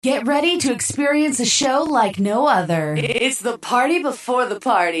Get ready to experience a show like no other. It's the party before the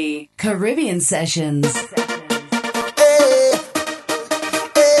party. Caribbean Sessions. Hey,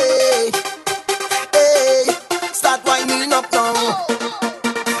 hey, hey, start winding up now.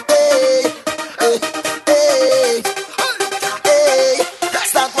 Hey, hey, hey, hey,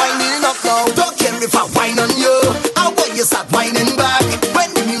 start winding up now. Don't care if I whine on you. I want you start whining back.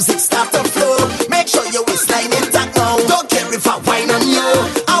 When the music start to flow, make sure your waistline intact now. Don't care if I whine on you.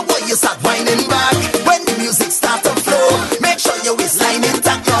 You start whining back when the music start to flow. Make sure your waistline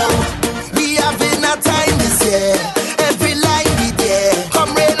intact now. We having a time this year. Every line be there.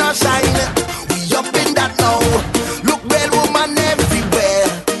 Come rain or shine, we up in that now. Look well, woman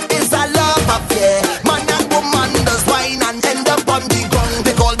everywhere. It's a love affair. Man and woman does wine and end up on the ground.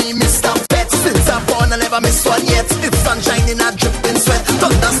 They call me Mr. Pet. Since I'm born, I never miss one yet. It's sunshine in a dripping sweat.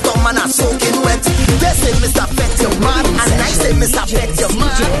 Thunderstorm and a soaking wet. They say Mr. Pet, you're mad. And I say Mr. Pet, you're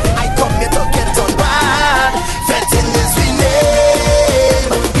mad.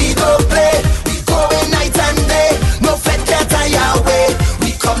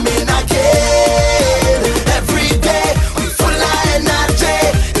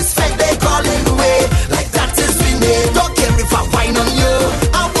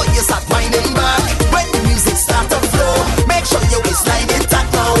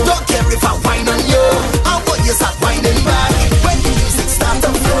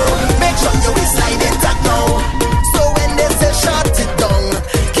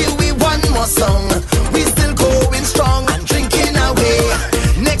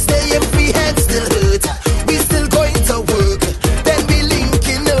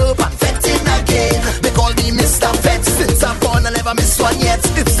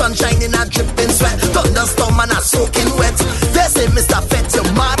 Sunshine in a dripping sweat, thunderstorm and a soaking wet. They say Mr. Fett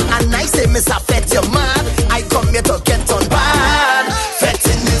you're mad, and I say Mr. Fett you're mad. I come here to get on bad.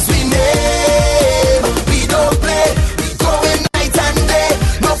 Fetting is we name. We don't play, we going night and day.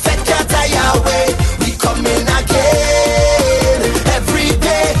 No fat can't tire away. We coming again. Every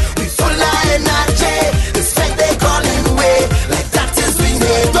day we full of energy. This fat they calling way. Like that is we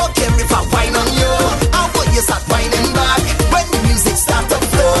name. Don't care if I whine on you. I want you start whining back. When the music start to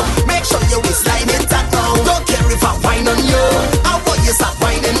make sure your waistline intact now. Don't care if I whine on you. I want you start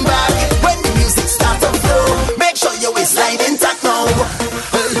whining back. When the music start to flow, make sure your waistline intact now.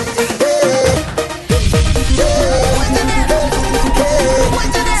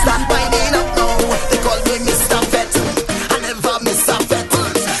 Start whining up now. They call me Mr. Fett. I never miss a Fett.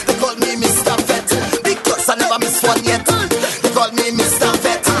 They call me Mr. Fett because I never miss one yet. They call me Mr.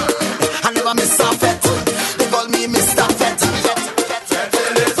 Fett. I never miss a Fett. They call me Mr. Fett.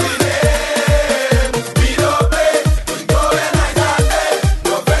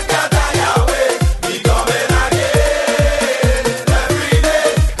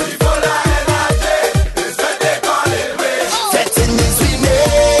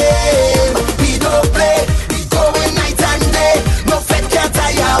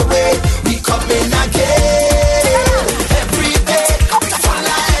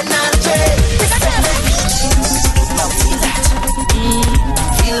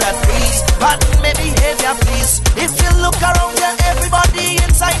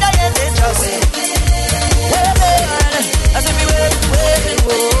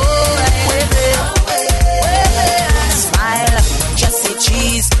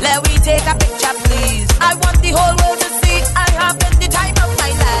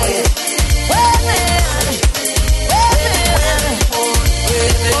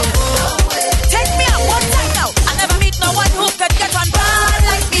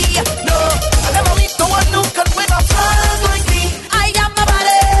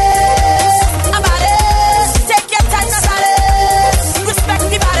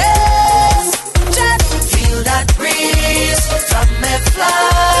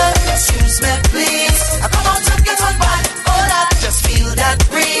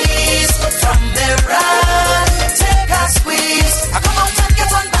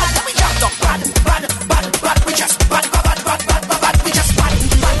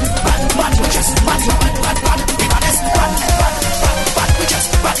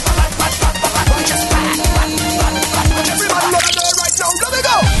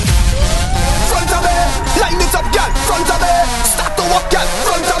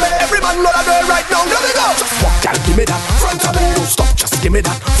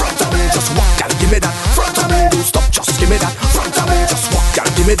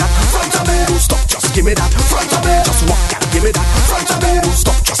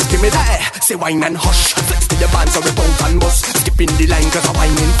 say wine and hush. Flex to the band so we bounce and bust. Skipping the line cause I'm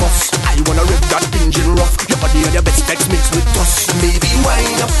whining fuss. I wanna rip that engine rough. Your body and your best text mixed with dust. Maybe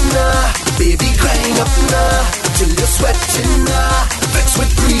wine up now, baby grind up now, till you're sweating now. Flex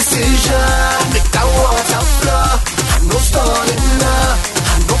with precision, make that water flow. I no stalling now,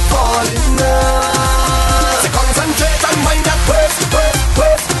 I no falling now. So concentrate and mind that waist, waist,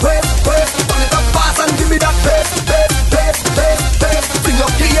 waist, waist, waist. Turn it up fast and give me that pace, pace, pace, pace, pace. Bring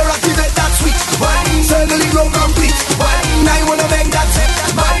up the air, activate that sweet wine. Suddenly roll complete wine. I wanna make that set.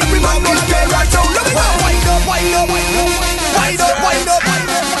 Mine, every man knows get right down. Let me go. Wind up, wind up, wind up, wind up,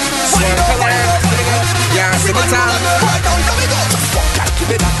 wind up, wind up. Yeah, see my time. Right down, let me go. Just walk that, give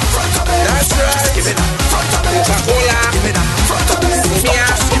me that front of it. That's right. Give me that front of it. Coca-Cola. Give me that front of it. Yeah.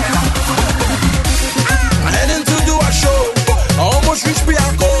 Just give me that. I'm heading to do a show. I almost reached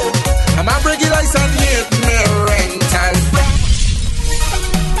Bianco. I'm a breaking lights and hit me rental.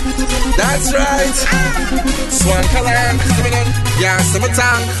 That's right. Swan Kalan. Yeah, see my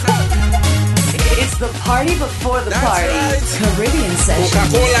time. It's the party before the That's party. Right. Caribbean session.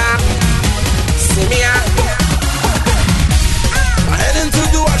 Coca-Cola. See me out. I'm heading to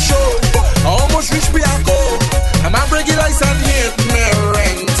do a show. I almost reached Bianco. I'm a breaking lights and hit me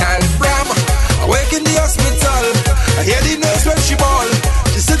rental. Bram. I wake in the hospital. I hear the nurse when she ball.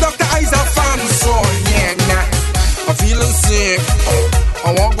 She said, Dr. Eyes are fan. So yeah, nah. I'm feeling sick. I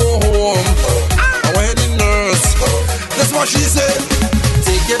want to go home. I went the nurse. That's what she said.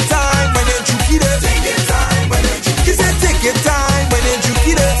 Take your time when you juke it. Take your time when you juke it. She said, take your time when you juke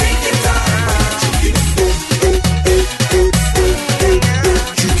it. Take your time when you juke it.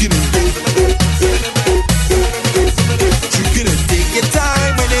 Juke it. Juke it. Take your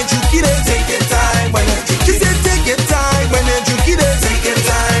time when you juke it. Take your time when you juke it. She said, take your time when you juke it. Take your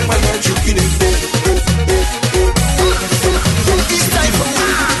time when you juke it. It's time for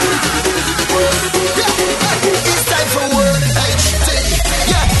It's time for Word HD.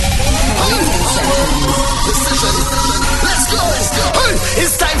 Yeah. Decision. Let's go.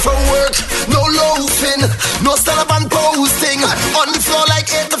 It's time for work. No loafing. No stand up and posting. On the floor like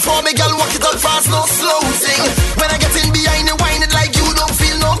 8 to 4. Me girl walk it out fast. No slow-ting. When I get in behind you, whine it like you don't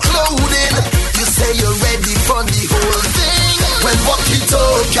feel no clothing. You say you're ready for the whole thing. Well, walk it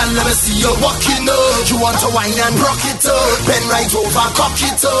up. Can let me see you walking up. You want to whine and rock it up. Bend right over, cock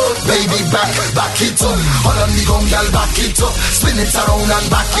it up. Baby, back it up. Hold on the gun, girl, back it up. Spin it around and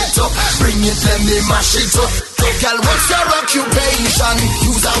back it up. Bring it, let me mash it up. Girl, what's your occupation?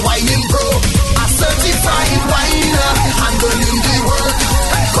 You's a whining pro. A certified whiner. Handling the work.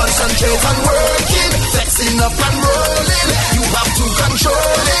 Concentrate on working. Flexing up and rolling. You have to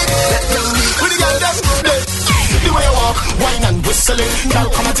control it. Let me lead. With the girl, that's good. The way you walk, wine and whistling. Girl,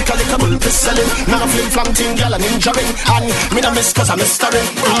 come and take a little bull pistoling. None of flim-flam ting, girl, and injuring. And me no miss cause I'm mistering.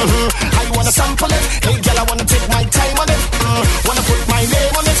 I wanna sample it. Hey, girl, I wanna take my time on it. Wanna put my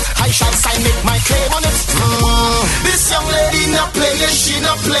name on it. I shall sign, make my claim on it. This young lady not playing, she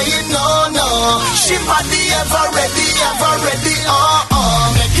not playing, no. She body ever ready,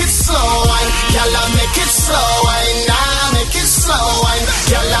 make it slow, wine. Girl, I make it slow, wine. Nah, make it slow, wine.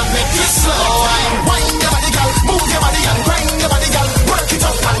 Girl, I make it slow, wine. Wine your body, girl. Move your body and grind your body, girl. Work it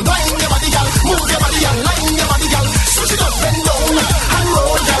up and grind your body, girl. Move your body and line your body, girl. Switch it up, bend down and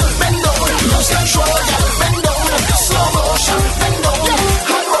roll, girl. Bend down, lose control, girl. Bend down, slow motion. Bend down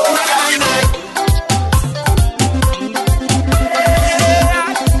and roll, girl.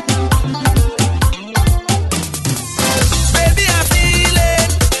 Baby, I feel it.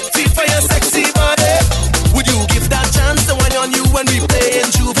 Feel for your sexy body. Would you give that chance to wine on you when we play in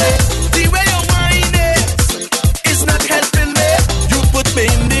Juve? The way you whine it's not helping me. You put me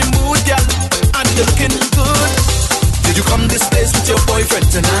in the mood, girl, and you're looking good. Did you come this place with your boyfriend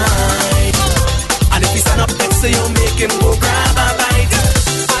tonight? And if we stand up next to you, make him go grab a bite.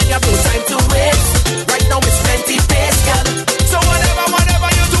 I have no time to waste. Right now it's plenty pace, girl. So whatever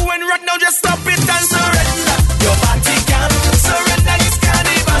you're doing right now, just stop it and surrender. Your body can surrender, this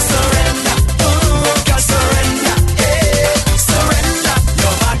carnival surrender. Girl, surrender, hey, surrender.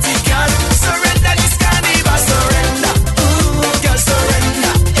 Your body can surrender, this carnival surrender. Girl,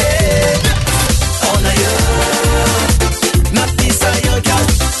 surrender, hey. All of you, not this are your girl.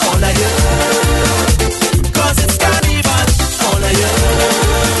 All of you, 'cause it's carnival. All of you,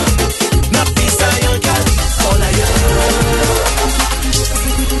 not this are your girl. All of you.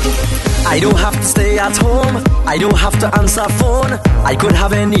 I don't have to stay at home. I don't have to answer phone. I could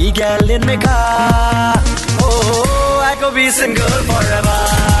have any girl in my car. Oh, I could be single forever.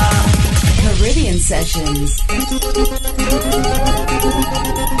 Caribbean sessions.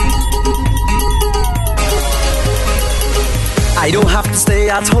 I don't have have to stay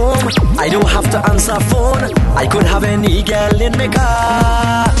at home. I don't have to answer phone. I could have any girl in my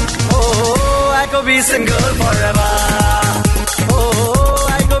car. Oh, I could be single forever. Oh,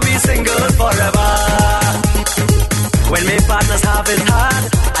 I could be single forever. When my partners have it hard,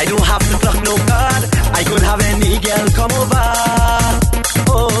 I don't have to pluck no card. I could have any girl come over.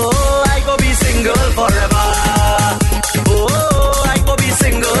 Oh, I could be single forever. Oh, I could be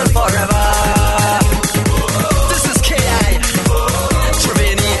single forever. This is K.I.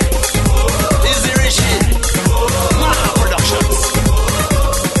 Trevini, Easy Richie, Maha Productions.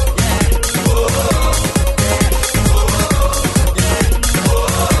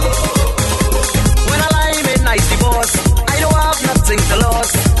 When I lie in nice divorce, I don't have nothing to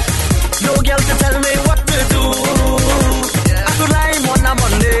lose. No girl can tell me what to do. I could lie on a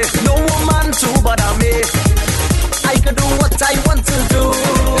Monday, no woman to bother me. I could do what I want to do.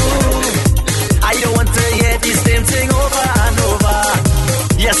 I don't want to hear the same thing over and over.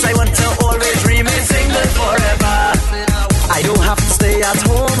 Yes, I want to always remain single forever. I don't have to stay at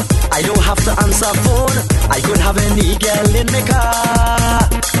home. I don't have to answer phone. I could have any girl in my car.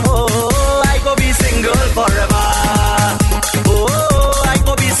 Oh, I could be single forever. Oh, I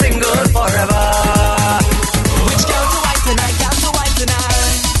could be single forever. Which girl do I tonight? Girl do I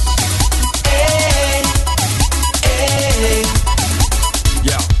tonight? Hey, hey.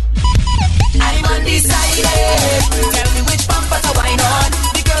 Yeah. I'm undecided. Tell me which bumper to wine on.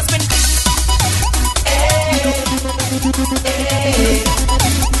 The girl's been. Hey, hey.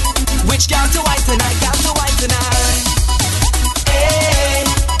 Which girl do I tonight? Girl do I tonight? Hey,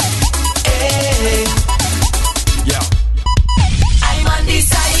 hey. Yeah. I'm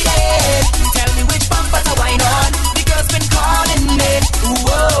undecided. Tell me which bumper to wine on. The girl's been calling me.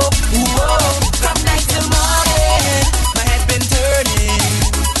 Whoa, whoa. From night till morning. My head's been turning.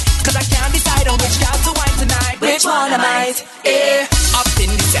 Cause I can't decide on which girl to wine tonight. Which one am I? Up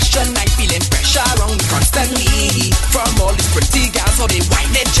in the session, I'm feeling pressure on me constantly. From all these pretty girls, so they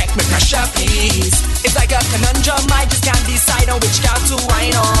whine and check my pressure, please. It's like a conundrum, I just can't decide on which girl to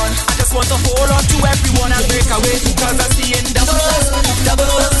wine on. I just want to hold on to everyone and break away. Cause I'm seeing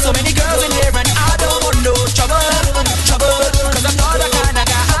doubles. So many girls in here and I don't want no trouble. Cause I'm not the kind of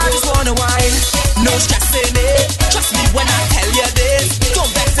guy, I just wanna wine. No stressing it, trust me when I tell you this. Don't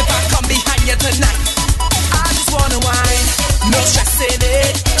vex if I come behind you tonight. I just wanna wine. No stressing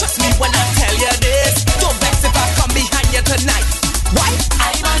it, trust me when I tell you this. Don't vex if I come behind you tonight. Why?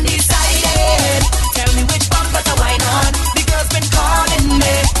 I'm undecided. Tell me which bumper to wine on. The girl's been calling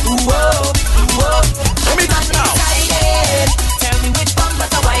me. Whoa, whoa. Let me talk now. Undecided. Tell me which bumper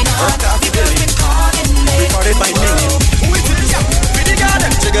to wine on. The girl's been calling me. Recorded by me. Who it is? Yeah. Pretty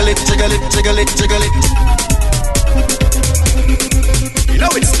garden. Jiggle it, jiggle it, jiggle it, jiggle it. You know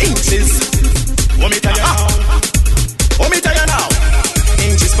it's inches. Want me tell you now? Want me tell you now?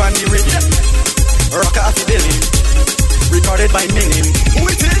 Inches on the rhythm. Rock off the belly. Recorded by Mingin. Who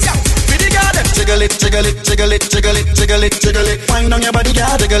it is? Yeah. Pretty garden. Jiggle it, jiggle it, jiggle it, jiggle it, jiggle it, jiggle it. Wind on your body,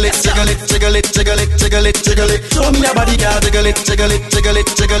 girl. Jiggle it, jiggle it, jiggle it, jiggle it, jiggle it, jiggle it. Show me your body, girl. Jiggle it, jiggle it, jiggle it,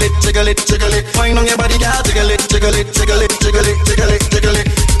 jiggle it, jiggle it, jiggle it. Wind on your body, girl. Jiggle it, jiggle it, jiggle it, jiggle it, jiggle it, jiggle it.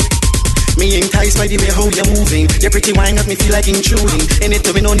 Me enticed by the way how you're moving. Your pretty wine got me feel like intruding. In it,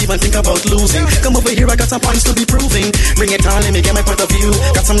 we don't even think about losing. Come over here, I got some points to be proving. Bring it on, let me get my point of view.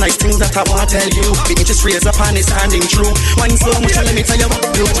 Got some nice things that I want to tell you. The inches raised up and it's standing true. Wine slow motion, let me tell you what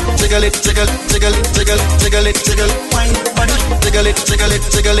to do. Jiggle it, jiggle, jiggle, jiggle, jiggle it, jiggle. Wine body, jiggle it, jiggle it,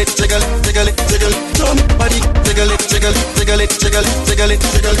 jiggle it, jiggle, jiggle it, jiggle. Show me body, jiggle it, jiggle, jiggle it, jiggle, jiggle it,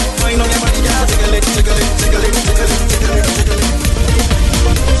 jiggle. Wine on your body, yeah, jiggle it, jiggle it, jiggle it, jiggle it, jiggle it, jiggle it.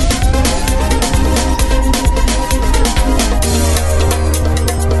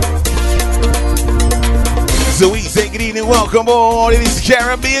 So we say good evening, welcome on. It is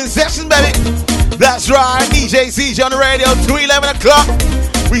Caribbean Sessions, baby. That's right, DJ CJ on the radio till 11 o'clock.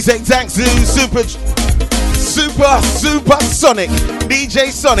 We say thanks to Super Sonic,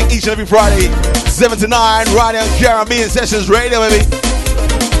 DJ Sonic, each and every Friday, 7 to 9, right on Caribbean Sessions Radio, baby.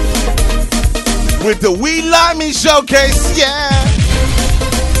 With the We Limey Showcase, yeah.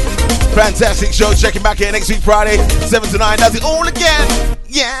 Fantastic show. Check it back here next week, Friday, 7 to 9. Does it all again,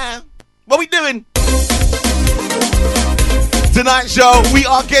 yeah. What we doing? Tonight's show, we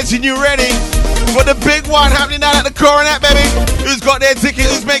are getting you ready for the big one happening down at the Coronet, baby. Who's got their ticket?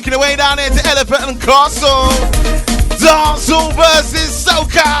 Who's making their way down there to Elephant and Castle? Dancehall versus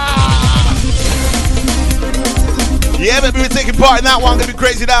Soca. Yeah, baby, we're taking part in that one. Gonna be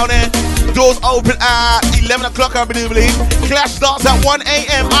crazy down there. Doors open at 11 o'clock, I believe. Clash starts at 1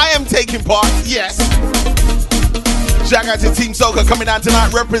 a.m. I am taking part, yes. Shout out to Team Soca coming down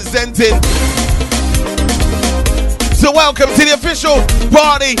tonight representing So welcome to the official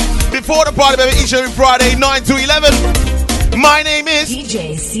party before the party, baby, each and every Friday, 9 to 11. My name is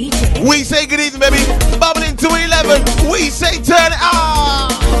DJ CJ. We say good evening, baby. Bubbling to 11. We say turn it on.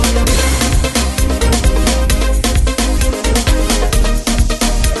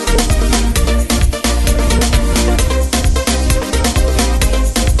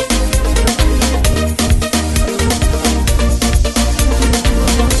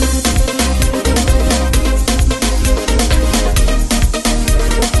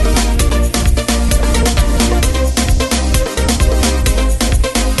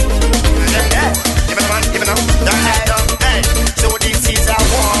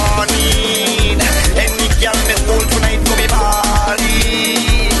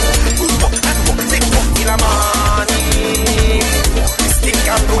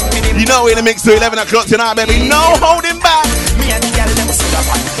 You know we're in the mix to 11 o'clock tonight, baby. No holding back.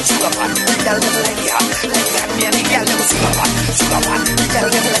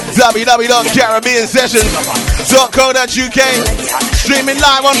 www.caribbeansessions.co.uk. Streaming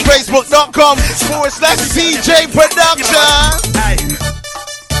live on facebook.com/CJ Production.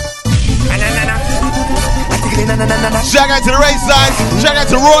 Shout out to the race signs. Shout out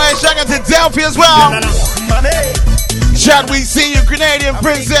to Roy. Shout out to Delphi as well. Chad, we see you, Canadian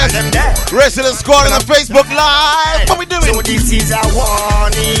Princess. Rest of the squad on the Facebook Live. What we doing? So this is a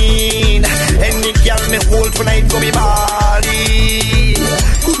warning. Any girl me hold tonight go be body.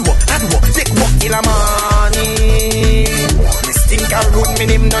 Good work, hard work, take work till a morning. Me stink a road, me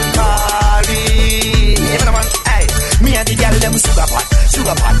name done carry. Even man, hey, me and the girl them sugar pot.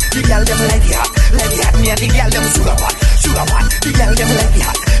 The girl them like it hot. Me and the girl them sugar pot. The girl them like it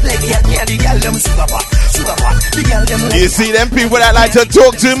hot. Me and the girl them sugar pot. The girl them like. You see them people that like to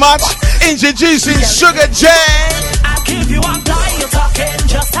talk too much? Introducing Sugar J. I'll give you a lie, you're talking.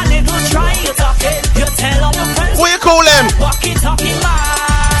 Just a little try, you're talking. You tell all your friends. What you call them? Walkie-talkie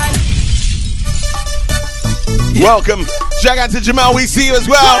man. Welcome. Shout out to Jamal. We see you as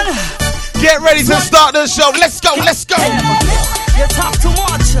well. Get ready to start the show. Let's go. You talk too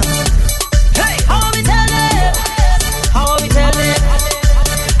much. Hey, how we tell it?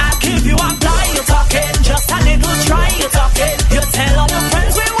 I'll give you a lie, you're talking. Just a little try, you're talking. You tell all your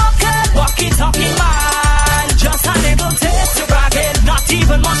friends we walkie-talkie man. Just a little taste you're bragging. Not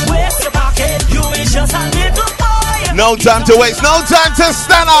even much waste you're packing. You is just a little boy. No time to waste. No time to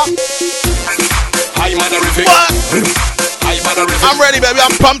stand up. What? I'm ready, baby.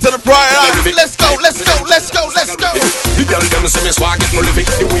 I'm pumped to the Friday. Let's go. The girl them say me swag it prolific.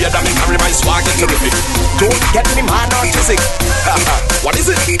 The way that me carry my swag it terrific. Don't get me mad or sick. What is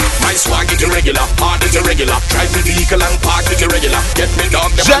it? My swag it irregular, hard it irregular. Drive the vehicle and park it irregular. Get me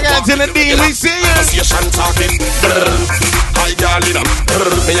dog them. Shout out to the D, we see you. Association talking. Hi darling up.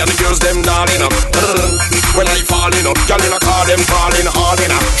 Me and the girls them darling up. When I falling up, girl in a car them falling hard in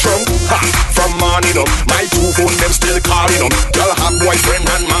a trunk. From morning up, my two phone them still calling up. Girl have boyfriend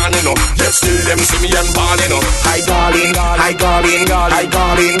and man up. Yet still them see me and balling up. Hi darling, hi darling, hi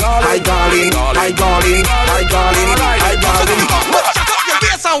darling, hi darling, hi darling, hi darling, hi darling. Shut up your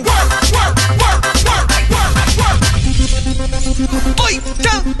face and work. Oi,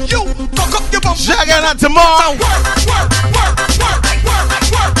 tell you, cock up your bum. Shout out to Mark. Work.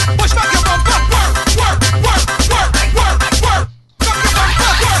 Push back your bum. Work.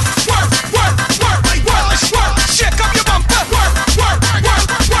 Shake up your bum. Work.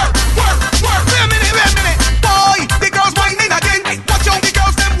 Wait a minute. Boy, the girls whining again. Watch out the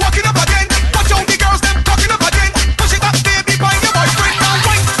girls them walking up again. Watch out the girls them talking up again. Push it up, baby, by your boyfriend. Now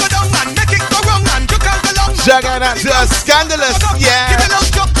wine, go down and make it go wrong and you can't go long. Shout out to Scandalous, yeah.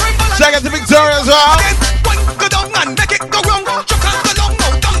 Shout out to Victoria as well. Go down and make it go wrong. You can't go long, no,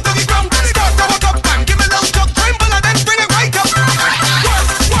 down to the ground. Start to walk up and give a little jump, tremble and then bring it right up.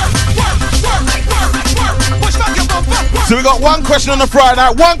 Work. Push back your bum. So we got one question on the Friday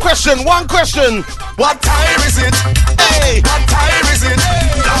night. One question. What time is it? Hey. What time is it?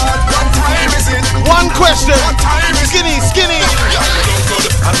 Lord, what time is it? One question. What time is it? Skinny. Yeah, you look good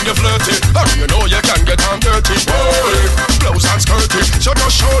and you flirty. And you know you can get on dirty. Boy, blouse and skirty. So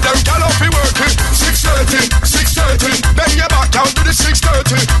just show them gal off you work it. 6:30. Bend your back down to the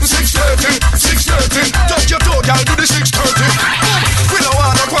 6:30. 6:30. Touch your toe, gal, to the 6:30. We don't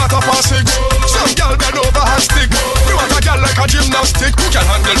want a 6:15. Some gal bend over and stick. We want a gal like a gymnastic who can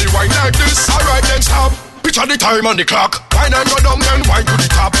handle the wine like this. Alright then stop. Picture the time on the clock. Wine and go down, then wine to the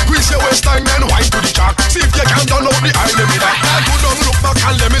top. Grease your waistline, then wine to the jack. See if you can download the island with that. Now go down, look back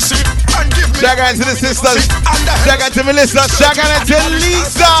and let me see. And give me. Shout out to the sisters. Shout out to Melissa. Shout out to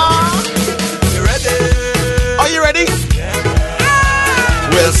Lisa. You ready? Are you ready? Yeah.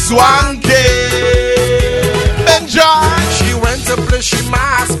 We're swanky. Enjoy.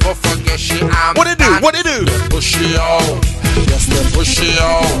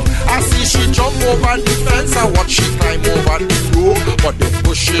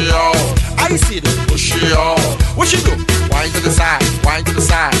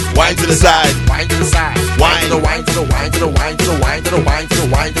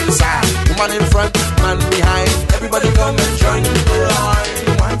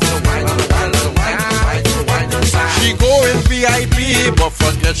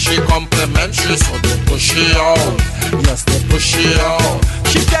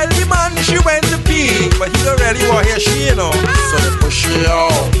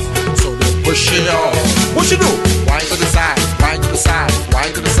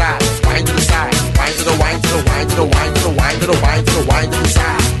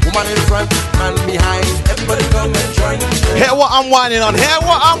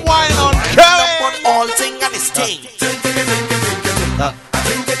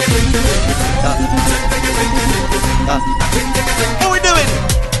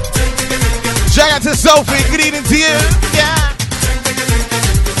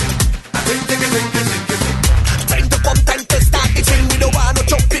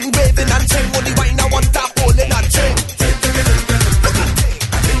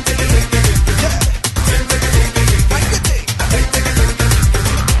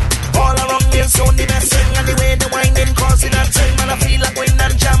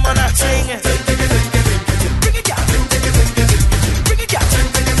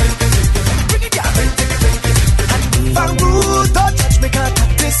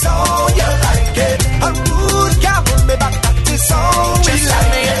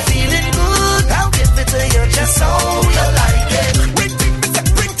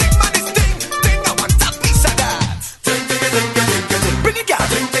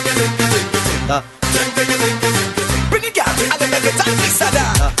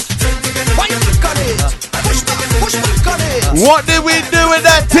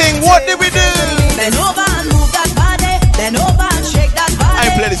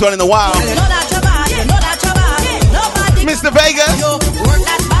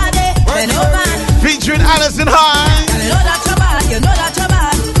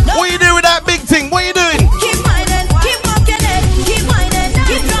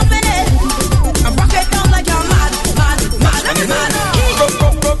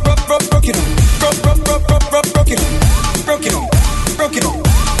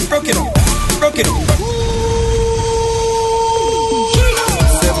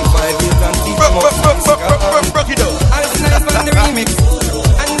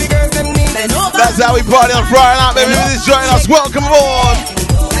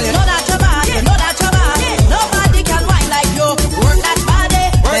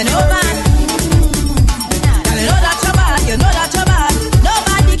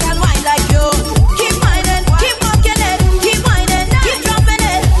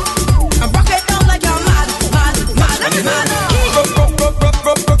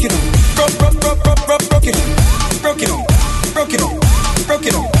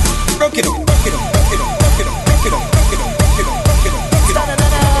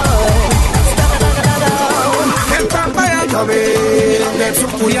 Them vampire coming, them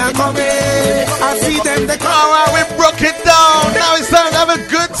supuya coming. I see them, they come. Alright, we broke it down. Now it's time to have a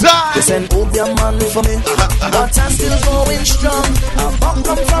good time. They send Obia man for me, but I'm still going strong. I come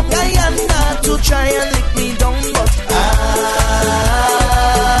from Guyana to try and lick me down, but I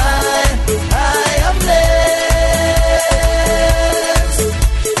am blessed.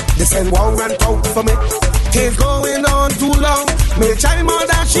 They send war and out for me. Things going on too long. Me child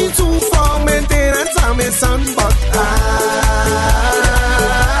mother she too for maintenance on me son, but I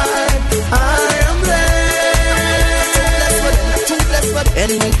am blessed.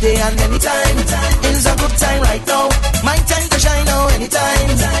 Any day and any time is a good time right now. My time to shine now. Anytime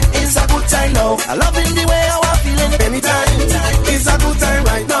is a good time now. I love in the way how I feeling. Anytime is a good time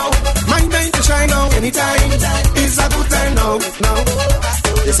right now. My time to shine now. Anytime is a good time now. Now.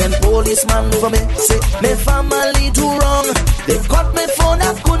 They send policeman over me, say my family too wrong. They got my phone,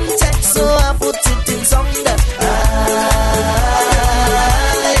 I couldn't text, so I put it in song that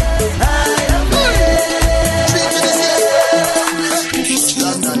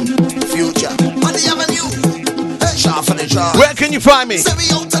London, future, on the avenue. Hey, sharp for the draw. Where can you find me?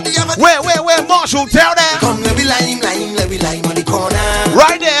 Where? Marshall, tell them. Come, let me lime on the corner.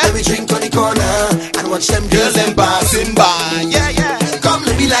 Right there. Let me drink on the corner and watch them girls them passing by. Yeah. Come,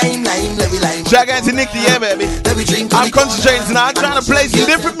 let me lime. Shout out to Nick the Air, baby. Let me drink. I'm concentrating tonight, trying to play some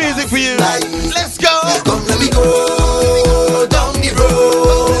different music for you. Let's go. Come, let me go down the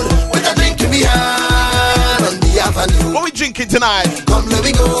road with a drink in my hand on the avenue. What we drinking? drinking tonight? Come let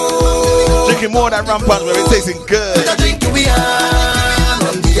me go. Drinking more of that rum punch, baby. It's tasting good. The drink we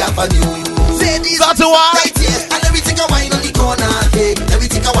on the avenue. Say this Start to wine. right here, and let me take a wine on the corner. Hey, let me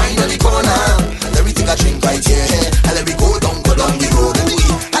take a wine on the corner. Let me take a drink right here, and let me go down the road.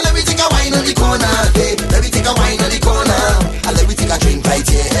 And let me take a wine on the corner. Hey, let me take a wine on the corner. And let me take a drink right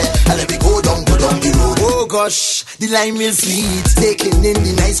here, and let me go down the road. Oh gosh, the lime is sweet, taking in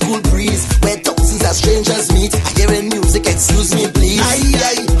the nice cool breeze, where thousands of strangers meet. I hearing music, excuse me please.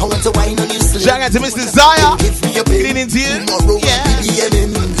 I want to wine on you sleep. Shout out to Mr. Zaya. Give me a Good evening to you. Tomorrow Yeah. will be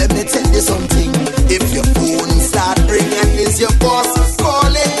DMing. Let me tell you something. If your phone start ringing, is your boss call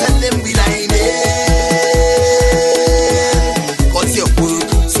it, tell him we line in. Cause you work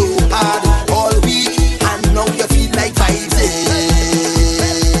so hard all week, and now you feel like vibing.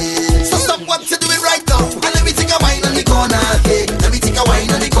 So stop what you doing right now, and let me take a wine on the corner. Hey, let me take a wine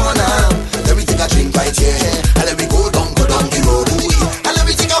on the corner. Let me take a drink right here, and let me go down the road. And let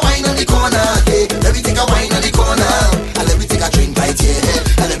me take a wine on the corner. Hey, let me take a wine on the corner. And let me take a drink right here,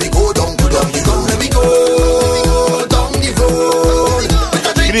 and let me go down the road. Let me go down the road.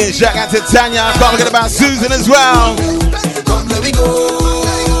 Good evening, shout out to Tanya. Can't forget about Susan as well. Come, let me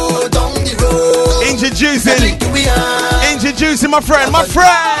go down the road. Introducing my friend.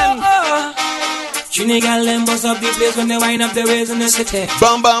 Trinidad them bust up the place when they wind up the ways in the city.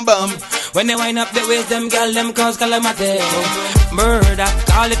 Bum bum bum. When they wind up the ways, them gal them cause calamity. Murder,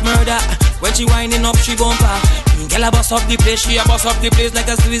 call it murder. When she winding up, she bumper. Girl a bust up the place, she a bust up the place like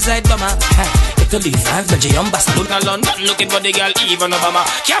a suicide bomber. Italy, France, Belgium, Barcelona, London. Looking for the girl, even Obama.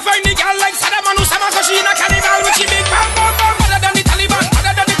 Can't find the girl like Saddam Hussein, cause she in a carnival with she big bam bam bam. Better than the Taliban,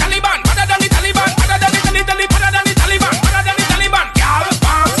 better than the Taliban, better than the Taliban, better than the Taliban, better than the Taliban, better than the Taliban. Girl,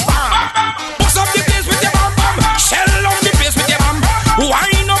 bam bam. Bust up the place with your bam bam. Shell on the place with your bam bam.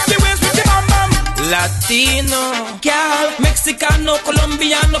 Wind up the waist with your bam bam. Latino, girl, Mexicano,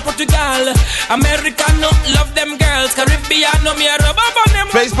 Colombiano, Portugal, Americano, love them girls, Caribbeano, me a rub up on them.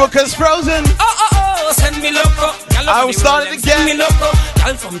 Facebook has frozen. Oh, send me loco. I will start it again. Send me loco.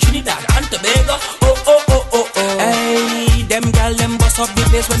 Girl from Trinidad and Tobago. Oh. Hey, them girl, them bust up the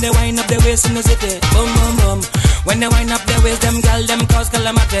place when they wind up their waist in the city. Boom, boom, boom. When they wind up their waist, them girl, them cause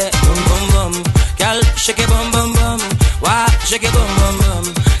calamity. Boom, boom, boom. Girl, shake it, boom, boom, boom. Why, shake it, boom, boom, boom.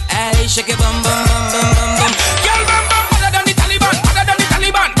 Hey, shake it, boom, boom, boom, boom, boom, boom. Girl, boom, boom, better than the Taliban, better than the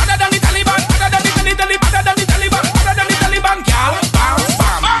Taliban, better than the Taliban, better than the Taliban, better than the Taliban, better than the Taliban. Girl, bam,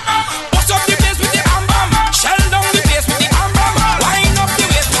 bam. Bust up the place with the bam, bam. Shell down the place with the bam, bam. Wind up the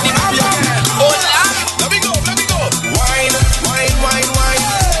waist with the bam, bam. Hola. Let me go. Wine.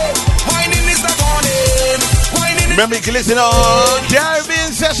 Whining is the morning. Whining is. Remember, you can listen on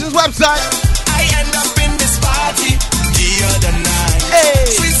Caribbean Sessions website. I end up in this party the other night. Hey.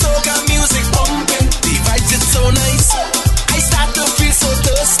 Sweet soca music pumping, the vibes it's so nice. I start to feel so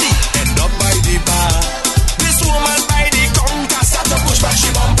thirsty, end up by the bar. This woman by the counter start to push back she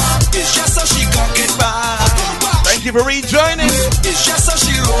bumper. It's just so she cock it back. Thank you for rejoining. It's just so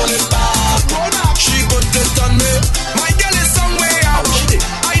she roll it back. She put it on me. My girl is somewhere out.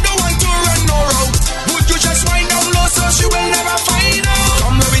 I don't want to run no route. Would you just wind down low so she will never find out?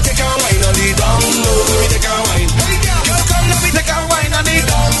 Come let me take a wine on the down low. Let me take a wine. Hey girl, come let me take a wine on the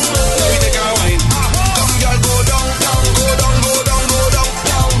down low. Let me take a wine. Come girl, go down, down, go down, go down, go down,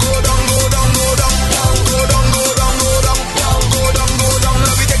 down, go down, go down, go down, down, go down, go down, go down, down, go down, go down.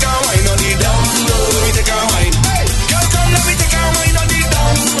 Let me take a wine on the down low. Let me take a wine. Hey girl, come let me take a wine on the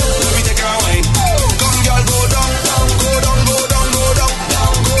down low. Let me take a wine. Come girl, go down, down, go down, go down, go down,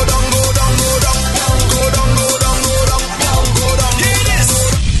 down, go down, go down, go down, down, go down, go down, go down, down, go down. Yeah, this.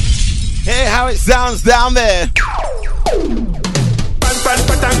 Hey, how it sounds down there.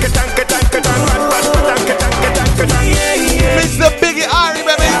 Mr. Biggie Ari,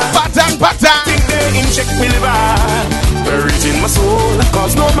 baby. Patang, patang. Check me liver, buried in my soul.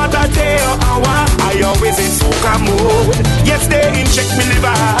 Cause no matter day or hour, I always in soca mode. Yes, they in check me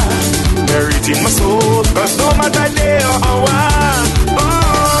liver, buried in my soul. Cause no matter day or hour,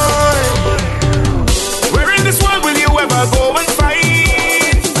 where in this world will you ever go and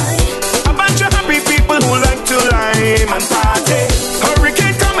find a bunch of happy people who like to rhyme and party?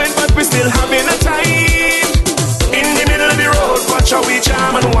 Hurricane coming, but we still having a time. In the middle of the road, watch how we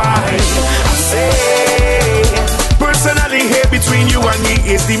jam and wine. I say, personally, here between you and me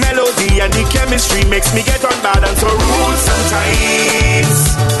is the melody and the chemistry makes me get on balance or rules sometimes.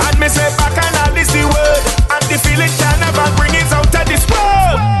 And me say back and all this the word, and the feeling can never bring it out of this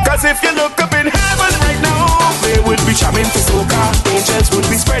world. Cause if you look up in heaven right now, they would be jamming to soca. Angels would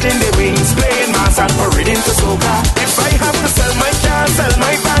be spreading their wings, playing mass and parading to soca. If I have to sell my car, sell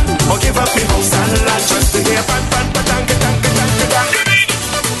my van, or give up my house and land just to hear pan pan patang patang patang.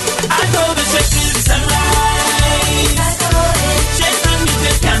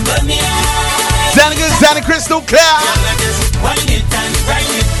 sounding crystal clear. Wine it and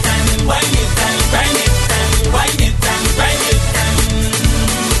grind it and wine it and grind it and wine it and grind it and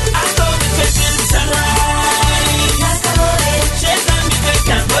I go to the sunrise. Chase on me, they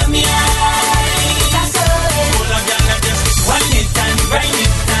can't put me high. Hold on, girl, just wine it and grind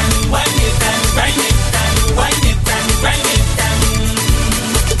it and wine it and grind it and wine it and grind it and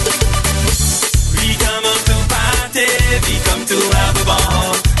we come out to party, we come to have a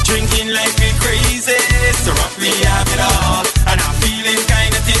ball, drinking like we're crazy, so rock we have it all, and I'm feeling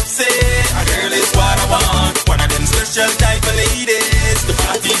kinda tipsy. A girl is what I want, one of them special type of ladies, the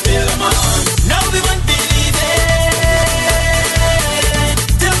party fill them on. Now we won't believe it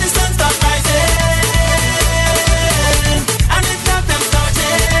till the sun starts rising, and it's not them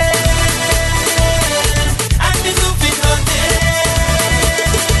starting, and the roof is floating.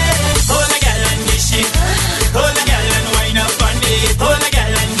 Hold a gal and dish it, hold a gal and wine up on it, hold a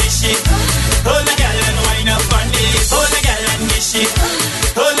gal and dish it, hold a gal and wine up on it, hold a gal and dish it,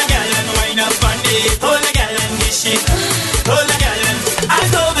 hold a gal and wine up on it, hold a gal and dish it, hold a gal and I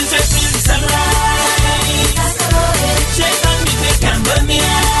go and straight to the sunrise. Shake on me, they can burn me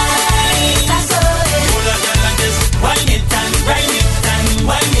high. Hold a gal and just wine it and grind it and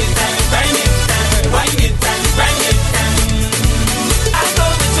wine it and grind it and wine it and grind it and I go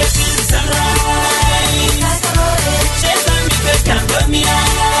and straight to the sunrise. Shake on me, they can burn me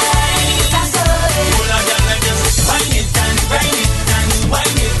high. Hold a gal and just wine it and grind it and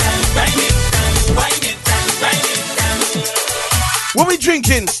wine it and grind it and wine it and grind it and What we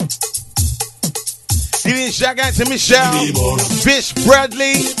drinking? Giving a shout out to Michelle, Fish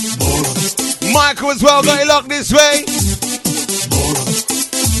Bradley, Michael as well. Got it locked this way.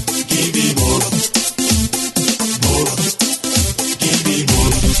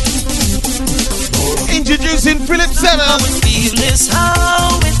 Introducing Philip 7. Feel this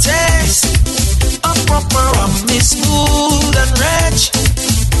how it tastes. A proper rum is smooth and rich.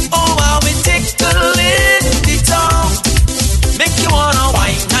 Oh, how we tickle in the tongue. Make you wanna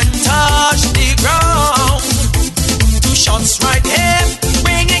wine and touch the ground. 2 shots right here,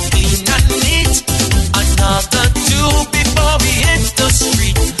 bring it clean and neat. Another 2 before we hit the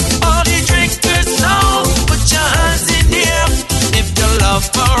street. All the drinkers now, put your hands in the air. If you love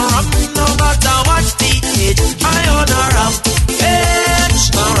a rum, no matter what the age, I own a rum, age,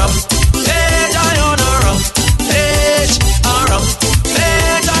 a rum, age, I own a rum, age, a rum,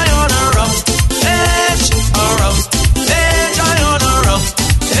 age, I own a rum, age, a rum, age, I own a rum,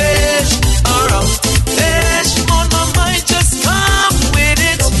 age, a rum, age, on my mind, just come with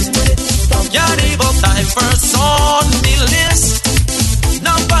it. You're the book diverse on the list.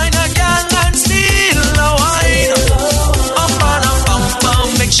 Now find a gal and steal a wine. Up on a bumper,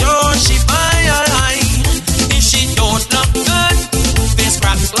 make sure she buy a line. If she don't look good, face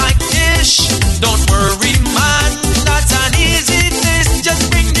cracked like dish. Don't worry, man, that's an easy fix. Just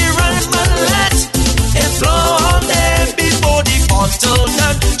bring the rum and let it flow all day before the bottle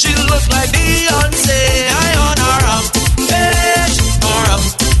done. She look like Beyonce. I on her rum, bitch, or rum,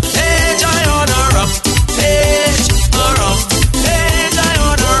 bitch, I on her rum, bitch, or rum, bitch, I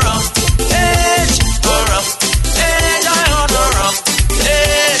on her rum, bitch, or rum, bitch, I on her rum,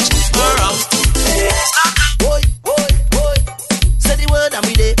 bitch, or rum, bitch. Boy, boy, boy. Say the word and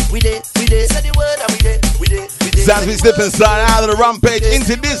we dey. Say the word and we dey. As we step inside out of the rampage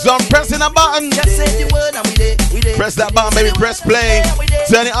into this one, pressing a button. Just say the word and we dey. Press that button, baby. Press play.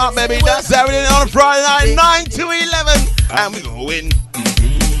 Turn it up, baby. That's how we did it on a Friday night, 9 to 11. And we gonna win.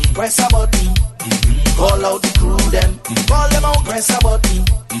 Press a button. Call out the crew them. Call them out. Press a button.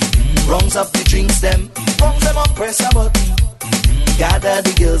 Rungs up the drinks them. Rungs them up. Press a button. Gather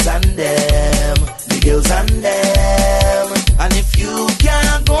the girls and them. The girls and them. And if you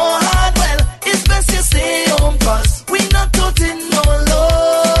can't go hard, well, it's best you stay home, cause we not toting no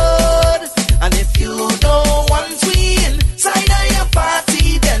load. And if you don't want to inside of your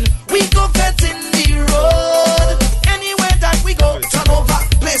party, then we go vet in the road. Anywhere that we go, turn over,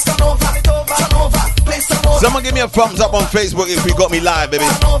 place turn over, turn over, place turn over. Someone give me a thumbs up on Facebook if you got me live, baby.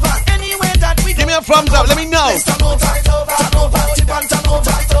 Turn over, anywhere that we go. Give me a thumbs up, let me know. Place turn over, tip and turn over,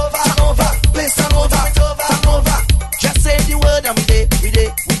 place turn over, turn over. Just say the word and we dey.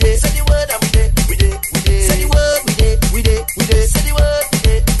 Say the word and we dey. Say the word, we dey. Say the word,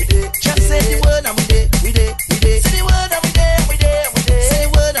 we dey. Just say the word and we dey. Say the word and we dey. Say the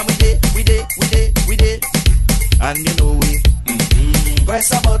word and we dey. And you know we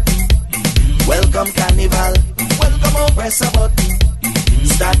press a button. Welcome carnival. Welcome on, press a button.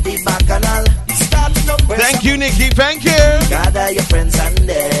 Start the bacchanal. Start it up. Thank you, Nikki. Thank you. Gather your friends and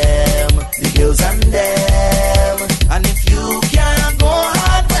them, the girls and them. And if you can't go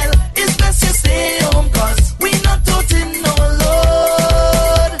hard, well, it's best you stay home, cause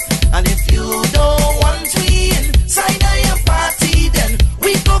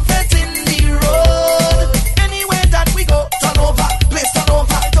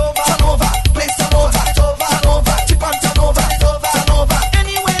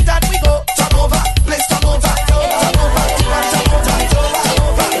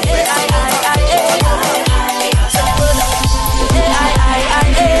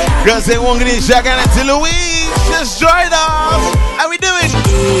say one grenade shotgun to Louise. Just join us. How we doing?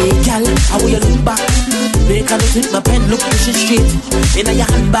 Hey, gal, how will you look back? Make a look with my pen, look push it straight in your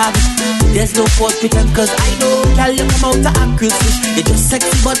handbag. There's no false pretend, cause I know, gal, you come out to act real fish. You're just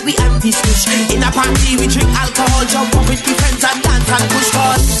sexy, but we anti-swish. In a party, we drink alcohol, jump up with the friends and dance and push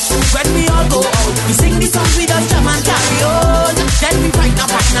hard. When we all go out, we sing the songs, we just jam and carry on. Then we find a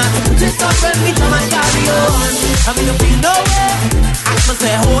partner to put it on when we jam and carry on. I mean, you feel no way,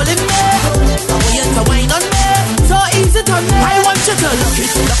 atmosphere holding me. I want you to wine on me, so easy to me. I want you to look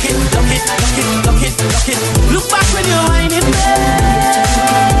it, look it, look it, look it, look it, look it. Look back when you're whining me.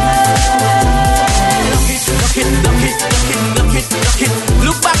 Look it, look it, look it, look it, look it, look it.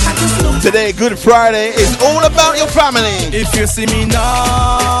 Look back at this look. Today, Good Friday is all about your family. If you see me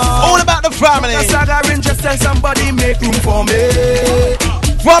now, all about the family. Just tell somebody make room for me.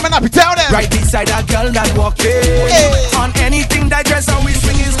 Farming up, tell them. Right beside a girl that walking. Hey. On anything that dress and we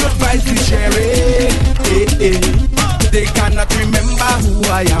swing is good vibes we share it. Hey, hey. They cannot remember who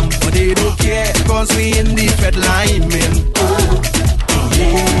I am, but they don't care, cause we in the Fed line, man.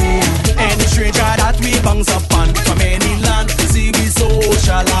 Yeah. Any stranger that we bounce upon from any land, see we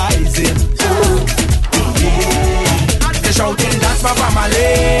socializing. Yeah. They shouting that's my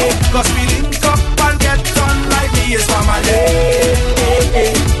family, cause we link up and get on like me is family.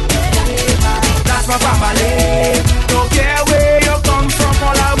 That's my family. Don't care where you come from,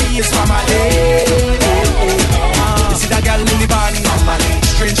 all of we is family. You see that girl in the band,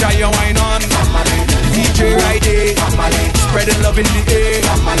 stranger you wine on, DJ right there, spreading love in the air,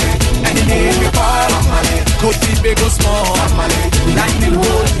 and the name you call, could be big or small, lightning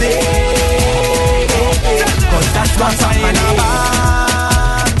whole day, cause that's what I'm in a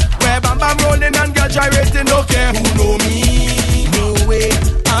band, where bam bam rolling and girl gyrating, don't care who know me, no way.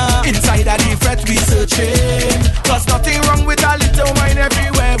 Inside of the fret we searching, cause nothing wrong with a little wine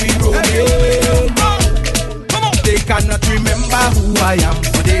everywhere we roaming. They cannot remember who I am,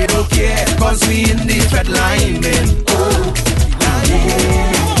 but they don't care, cause we in the Fed line, man.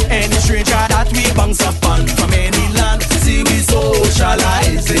 Any stranger that we bounce upon from any land, see we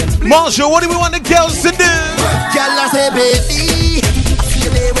socializing. Marshall, what do we want the girls to do? Girl, I say, baby, I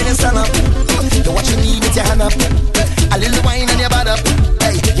feel it when you stand up. Do what you need with your hand up. A little wine on your butt up.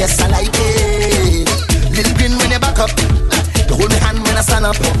 Hey, yes, I like it. Little grin when you back up. You hold my hand when I stand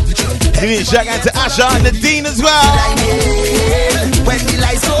up. We need to shout out to Asha and Nadine as well. When the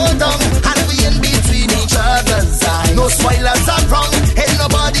lights go down and we in between each other's eyes. No spoilers are wrong. Ain't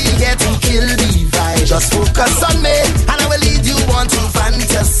nobody here to kill the vibe. Just focus on me and I will lead you on to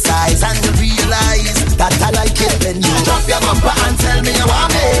fantasize. And you realize that I like it when you drop your bumper and tell me you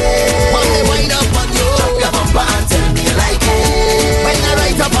want me. Want me wind up on you. Drop your bumper and tell me you like it. When I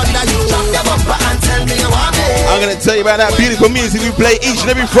right up under you. Drop your bumper and tell me you want me. I'm gonna tell you about that beautiful music we play each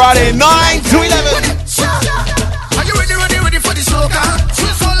and every Friday, 9 to 11. Are you ready for the soca?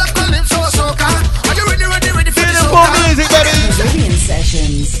 Sweet soul of calypso soca. Are you ready for the beautiful soca? Music, baby. Caribbean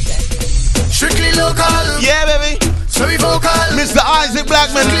Sessions. Strictly local. Yeah, baby. So we vocal. Mr. Isaac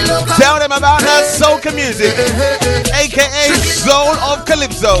Blackman, tell them about her soca music, aka Soul of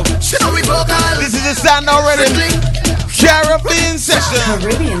Calypso. This is a stand already. Caribbean Session.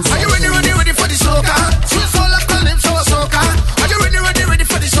 Caribbean Are you ready for the soca? Sweet soul of calypso soca. Are you ready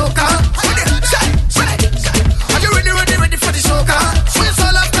for the soca? Are you ready for the soca? Sweet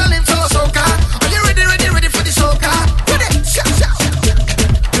soul of calypso soca. Are you ready for the soca?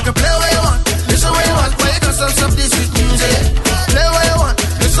 You can play where you want, listen where you want, play cause some stuff this with music. Play where you want,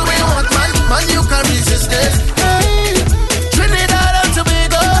 listen where you want, man you can resist it. Hey, Trinidad and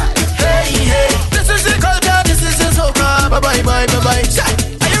Tobago. Hey, hey, this is the culture, this is the soca. Bye bye bye bye bye.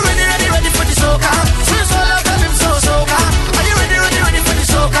 Are you ready for the soca? Sweet soul of calypso soca. Are you ready for the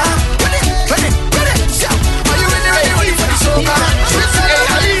soca? Ready. Are you ready for the soca? Sweet soul of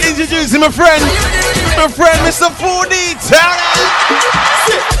calypso. Introducing my friend, Mr. 4D. Tell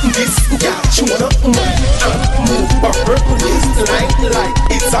This girl, she wanna move her purple lips tonight like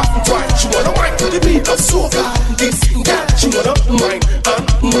it's up twice. She wanna wine to the beat of soca. This girl, she wanna mine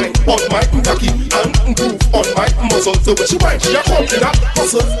on my cocky and groove on my muscle. So when she wine, she a come in a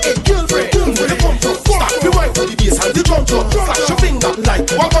hustle. Hey, girlfriend, where you come from? Start the wine to the bass and the drum. Flash your finger like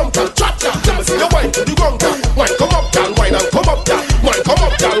you a gunter. Trap, let me see you wine to the ground. Wine come up, girl, wine and come up, girl. Wine come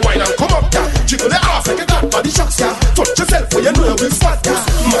up, girl, wine and come up, girl. Jiggle the ass like you got body shocks, girl. Touch yourself for you know you will spot, girl.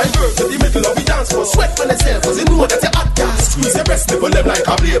 My girl to the middle of the dance floor, sweat when they say, cause you know that you're hot, girl. Squeeze your breast, nipple them like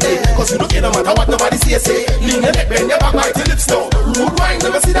a baby, cause you don't care no matter what nobody say. Lean your neck, bend your back, bite your lips now. Rude wine,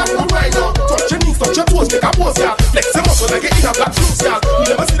 never see that rude wine now. Touch your knees, touch your toes, make a pose, girl. Flex your muscle like you in a black shoes, girl. You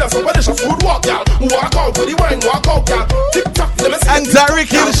never see that somebody just food walk, girl. Walk out with the wine, walk out, girl. Tick tock, let me see And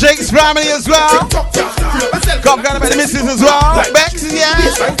Ricky and the Shakes family as well. Come down about the missus as well. Bex, yeah.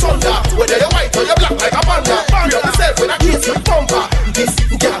 Whether you're white or you're black like a panda. Free up yourself with a case with bumper. This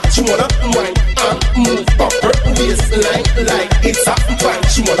girl, she wanna wine and move up her waistline like it's a fine.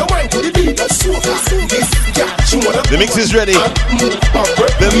 She wanna wine to the beat of soca. This girl, she wanna. The mix is ready.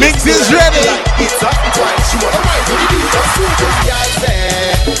 The mix is ready. It's a fine. She wanna wine to the beat of soca.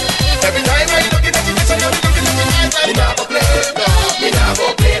 Every time I look at you, you're looking at me eyes. Me never play, no. Me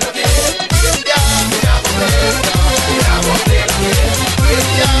never play no game. Me never play, no. Me never play no game.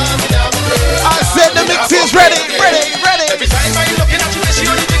 I said the mix is ready, ready, ready. Every time I look at you, she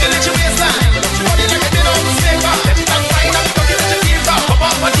only jiggle at your waistline. She body like a bit of a snake bar. Let it down fine, I'm looking at your heel bar. Pop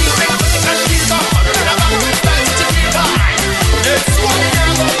up my heel, make it look like heel bar. I'm in a back with style to your heel bar. It's what me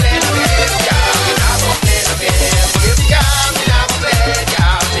never play no game. Yeah, me never play no game. Yeah, me never play.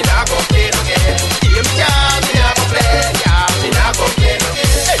 Yeah, me never play no game. Yeah, me never play. Yeah, me never play no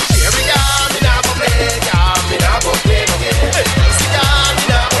game. Hey, Jerry, yeah, me never play. Yeah, me never play no game. Hey, yeah, me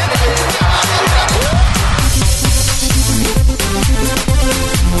never play.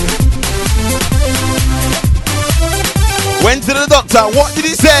 Went to the doctor, what did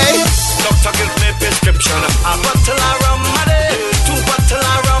he say? Doctor give me prescription. A bottle of rum a day, 2 bottles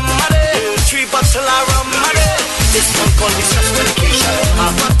of rum a day, 3 bottles of rum a day. This one called distress medication. A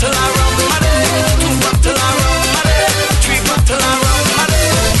bottle of rum a day, 2 bottles of rum a day, 3 bottles of rum a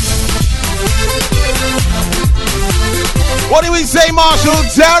day. What do we say, Marshall?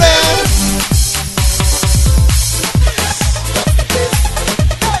 Tell them.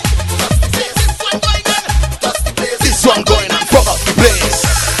 This one going on, fuck up the place.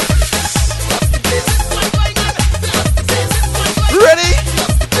 Ready?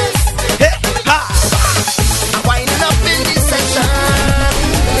 Hey, ha. I'm winding up in this section.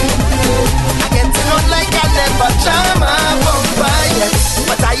 I get to know like I never charm a bumper yet,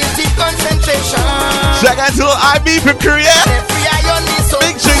 but I use deep concentration. Check out to little IB for Korea. Every iron is so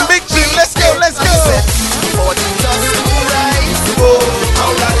Big tune, let's go, let's go. Body just too right.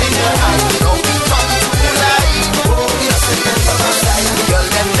 How that in your eye, no come to life. Just remember my side. Girl,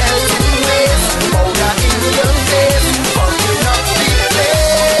 them melting ways. Powder in your face. Bumping up the place.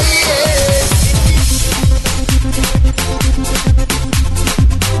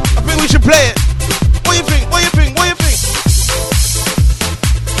 I think we should play it. What do you think? What do you think? What do you think?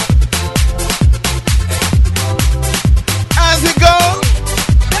 As it goes.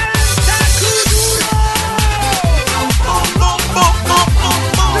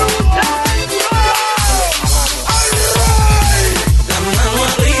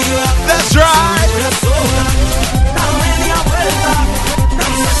 That's right.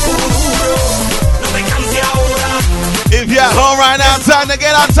 If you're at home right now, time to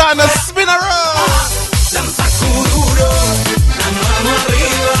get out, time to spin around.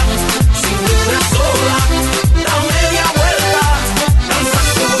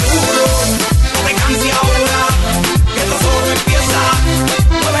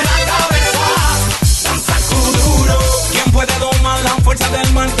 ¿Quién puede domar la fuerza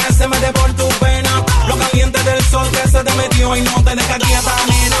del mal que se mete por tu pena? Lo caliente del sol que se te metió y no te deja quieta,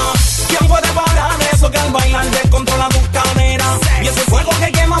 nena. ¿Quién puede parar eso que al bailar descontrola tus caderas? Y ese fuego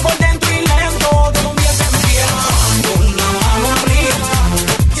que quema por dentro y lento te convierte en piedra. Con la mano arriba,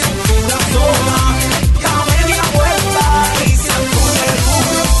 cintura sola, da media vuelta y sacude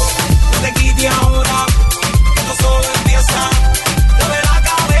duro. No te quite ahora, esto solo empieza. Mueve la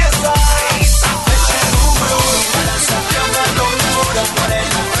cabeza y sacude duro. Para sacar una locura, por el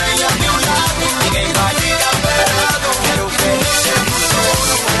rey a mi lado, y que vaya esperado, quiero que se puso.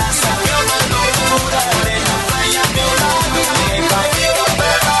 Para sacar una locura, por el rey a mi lado, y que vaya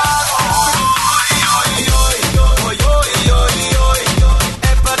esperado.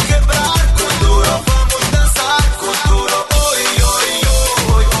 Es para quebrar con duro, vamos a danzar con duro.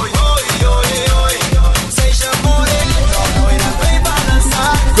 Seja morena, loira, vem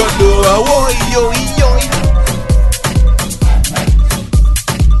balançar. Gonna do a oi, oi, oi.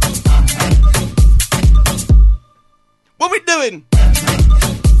 What we doing?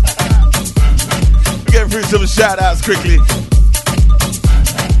 We're getting through some shout outs quickly.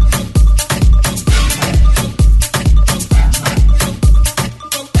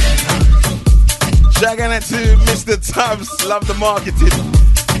 Shout out to Mr. Tubbs, love the marketing.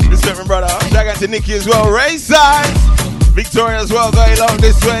 Respect my brother. Shout out to Nikki as well. Ray Size, Victoria as well, going along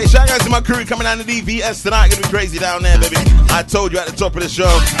this way. Shout out to my crew coming down to DVS tonight. Gonna be crazy down there, baby. I told you at the top of the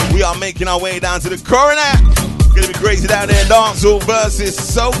show, we are making our way down to the Coronet. Gonna be crazy down there. Dancehall versus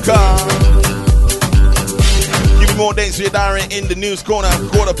Soca. Give me more dates for your diary in the news corner,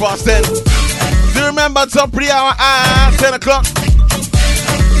 10:15. Do remember, top of the hour at 10 o'clock.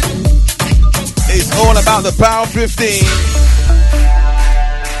 It's all about the Power 15.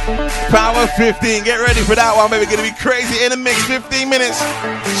 Power 15. Get ready for that one, baby. Gonna be crazy in the mix. 15 minutes.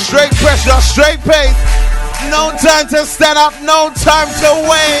 Straight pressure, straight pace. No time to stand up, no time to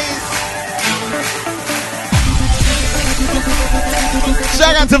waste.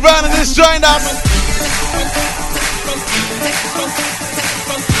 Shout out to Vernon that's joined us.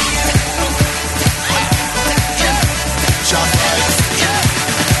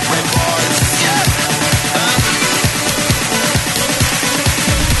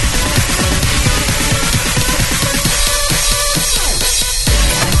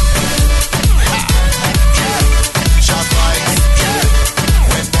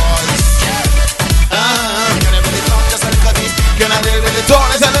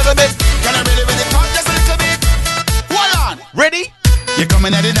 Darkness a little bit. Can I really talk just a little bit? Hold on. Ready? You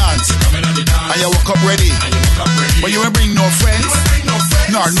coming at the dance, and you woke up ready. But you ain't bring no friends,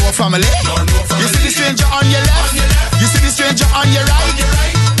 nor no family. You see the stranger on your left, you see the stranger on your right.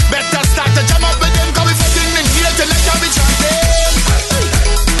 Better start to jam up with them, cause we fucking in here tonight. I'll be chanting.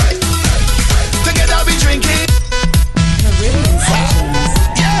 Together we drinking.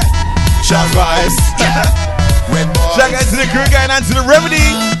 Yeah. Shot vibes. Shout out to the crew going on to the Remedy.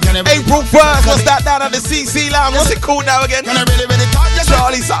 April 1st, what's that down at the CC Lounge? What's it called now again?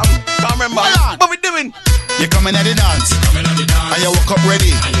 Charlie something. Can't remember. What we doing? You coming at the dance, and you woke up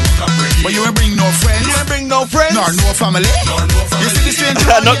ready. But you ain't bring no friends. You ain't bring no friends? Nor no family. You see the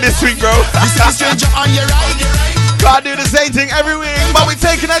stranger on not this week, bro. You see the stranger on your right. Can't do the same thing every week, but we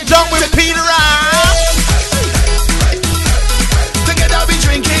taking a jump with Peter Ram. Together we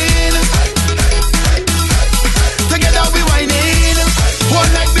drinking. Together we whining,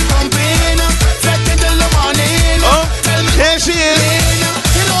 one night we pumping, flat until the morning. Oh, here she is.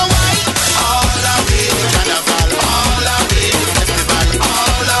 You know why? All the way, carnival, all the way, festival,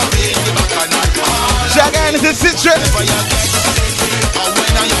 all the way, the bacchanal. Shout out to the Citrus. Whenever you get, or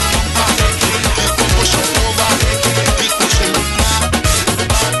when you keep pushing over, keep pushing.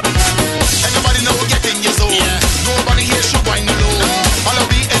 Everybody know getting your zone. Nobody here should whine alone. All of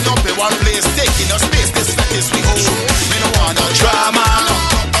we end up in one place, taking a space. This fat is we hold. We don't want no drama.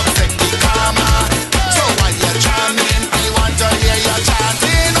 Upset the karma. So while you're jamming, I want to hear you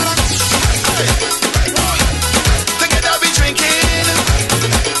chanting. Together we drinking.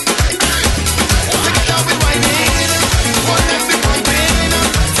 Together we whining. One night we pumping.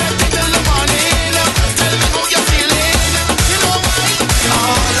 Flat until the morning. Tell me how you're feeling. You know why?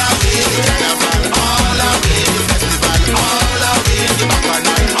 All the way, carnival. All the way, festival. All the way, the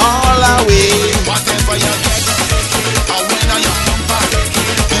bacchanal. All the way. Whatever you get.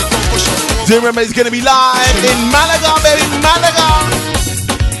 Do you remember it's going to be live in Malaga, baby, Malaga.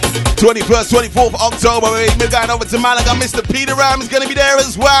 21st, 24th October, baby. We're going over to Malaga. Mr. Peter Ram is going to be there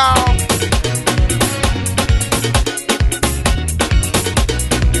as well.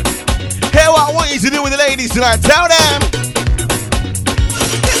 Hear what I want you to do with the ladies tonight. Tell them.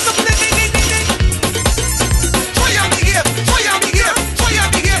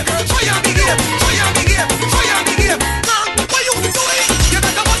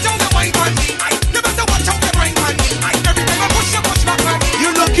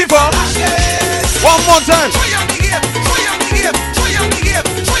 One more time.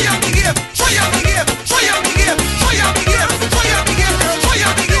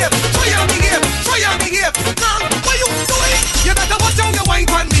 You better watch how you wine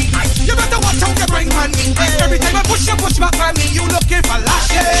on me. You better watch how you grind on me. Every time I push back on me, you looking for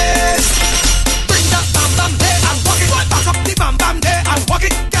lashes. Bring that bam bam there and walk it. Back up the bam bam there and walk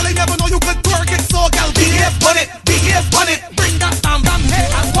it. Girl, I never know you could twerk it, so girl, behave on it, behave on it. Bring that bam bam there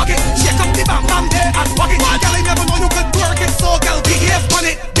and walk it. Shake up the bam bam there and walk it. Girl, I never know you could twerk it, so girl, behave on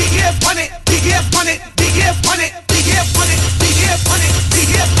it, behave on it, behave on it, behave on it, behave on it, behave on it,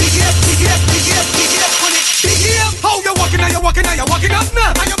 behave, behave, behave, behave, behave on it, behave. How you walking? Now you walking? Now you walking up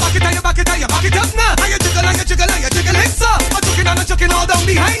now? How you back it? How you back it? How you back it up now? How you jiggle? How you jiggle? How you jiggle it, sir? I'm chucking and I'm chucking all down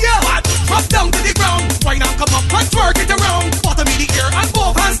behind you. What? Drop down to the ground. Wine and come up and twerk it around. Bottom in the air and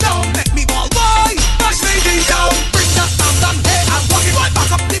both hands down. Let me ball boy, bash lady down. Bring that bam bam there and walk it.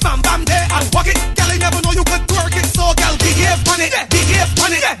 Back up the bam bam there and walk it. Girl, I never know you could twerk it, so girl, behave on it, behave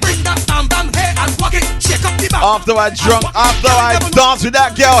on it. Bring that bam bam here and walk it. Shake up the bam. After I drunk, after I danced with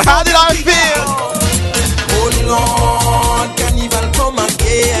that girl, how did I feel? Oh Lord, carnival come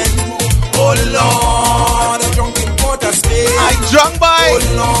again. Oh Lord, I'm drunk in Port of Spain. I drunk by. Oh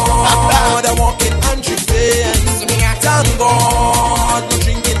Lord, I'm walking and tripping. Thank God, I'm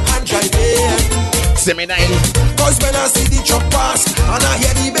drinking and driving. See me nine. Cause when I see the truck pass, and I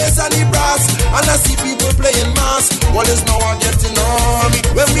hear the bass and the brass, and I see people playing mass. Well, it's now I'm getting on.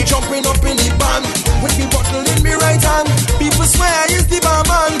 When we jumping up in the band, with me bottle in me right hand, people swear he's the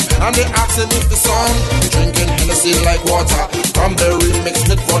barman, and they asking if the song. Drinking Hennessy like water, cranberry mixed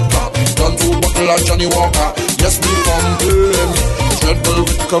with vodka, done 2 bottle of Johnny Walker. Yes, me pumping Red Bull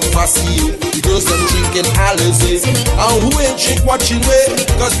with Courvoisier. The girls them drinking Alizé, and who ain't chick watching way,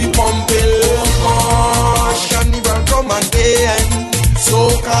 cause we pumping. Carnival come again,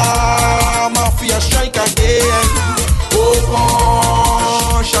 soca mafia strike again. Oh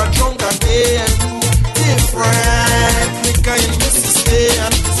gosh, I drunk again. Different liquor in this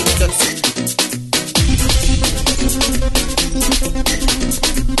stand.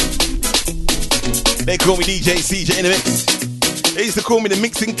 They call me DJ CJ in the mix. They used to call me the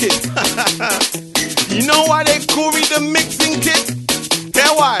mixing kid. You know why they call me the mixing kid?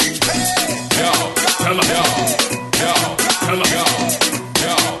 Yeah, why? Yo, tell them, yo, tell them, yo.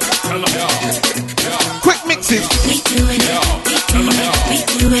 Quick mixes. We doing it. We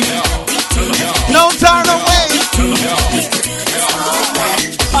doing it. No turn away.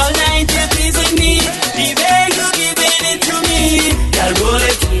 All night you're pleasing me. The way you're giving it to me. Girl, roll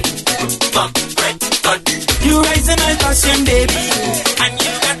it. You rising my passion, baby, and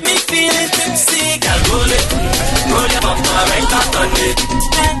you got me feeling tipsy. Girl, roll it. Roll your bumper right back on it.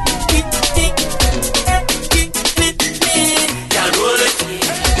 And keep with me. Girl, roll it.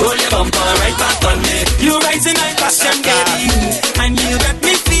 Roll your bumper right back on it. You rising my passion, baby, and you got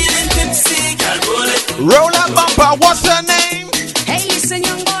me feeling tipsy. Girl, roll it. Roll that bumper. What's her name? Hey, listen,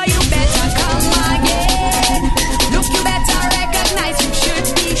 young boy, you better come again. Look, you better recognize you should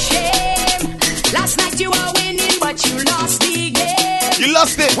be shamed. Last night you were winning, but you lost the game. You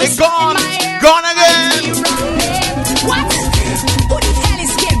lost it. It's gone. Gone again. What? Who the hell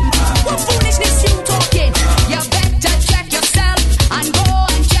is Kim? What foolishness you talking? You better check yourself and go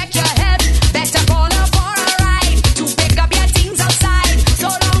and check your head. Better call her for a ride to pick up your things outside. So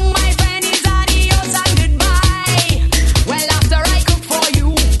long, my friend, is adios and goodbye. Well, after I cook for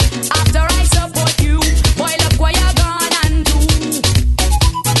you, after I support you, boy, look what you're gonna do.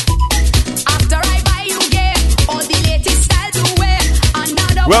 After I buy you gear, all the latest style to wear.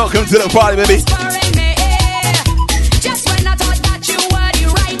 Another Welcome to the party, baby. Just when I thought that you were the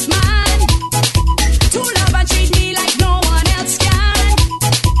right man to love and treat me like no one else can.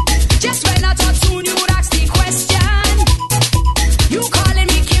 Just when I thought soon you would ask the question, you calling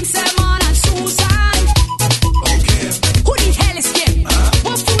me Kim, Simon and Susan. Who the hell is Kim?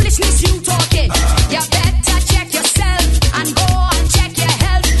 What foolishness you talking? You better check yourself and go and check your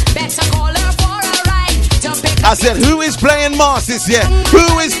health. Better call her for a ride to pick I said, who is playing masses here?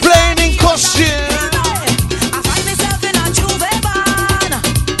 Who is playing in costume?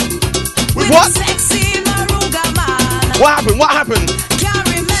 What? What happened? What happened? Can't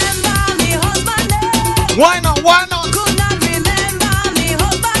remember me husband name. Why not? Why not? Could not remember me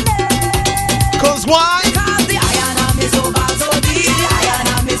husband name. Cause why? Cause the iron arm is over so deep. The iron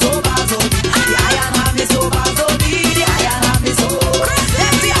arm is over so deep. The iron arm is over so deep. The iron arm is over.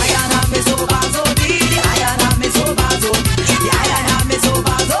 The iron arm is over so deep. The iron arm is over so deep. The iron arm is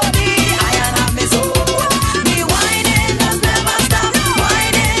over so deep. The iron arm is over. The whining does never stop.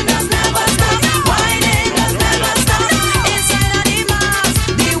 Whining does never stop. Whining does never stop. Inside of the mask.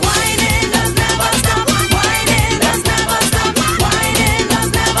 The whining does never stop. Whining does never stop. Whining does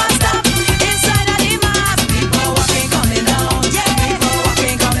never stop. Inside of the mask. People walking coming down. People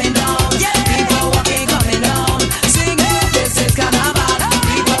walking coming down. People walking coming down. Sing it, this is carnival.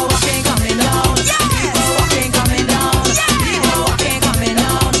 People walking coming down. People walking coming down. People walking coming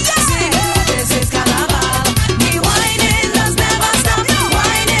down. Sing it, this is carnival. The whining does never stop.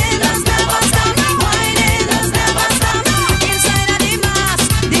 Whining does never stop. Whining does never stop. Inside of the mask.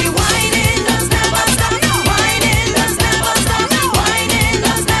 The whining does never stop. Whining does never stop. Whining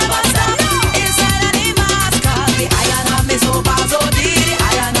does never stop. Inside of the mask. Cause the iron arm is over so deep. The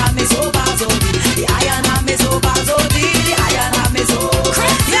iron arm is over so deep. The iron arm is over so deep. The iron arm is over.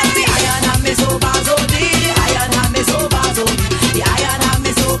 Yes, the iron arm is over so deep. The iron arm is over so deep. The iron arm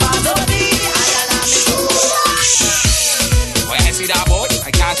is over so deep. The iron arm is over. When I see that boy,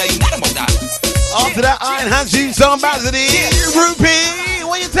 I can't tell you nothing about that. After that, Iron Hands you some Bazity. Rupee,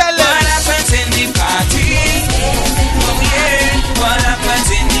 what you tell them? What happens in the party? Oh yeah, what happens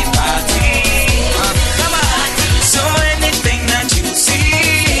in the party? Come on, so anything that you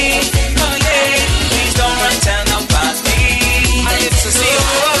see, oh yeah, please don't run tell nobody.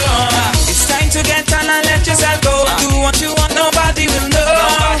 It's time to get on and let yourself go. Do what you want, nobody will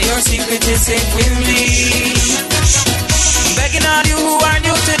know. Your secret is safe with me. Begging on you who are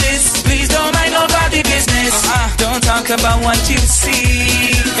new to this, please don't mind nobody business. Don't talk about what you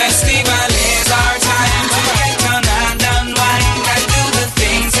see. Festival is our time to get on and unwind and do the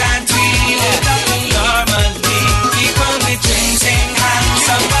things that we normally. People with drinks in hand,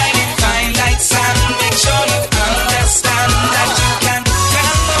 somebody fine like sand. Make sure you understand that you can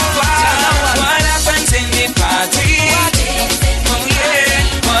move on. What happens in the party? Oh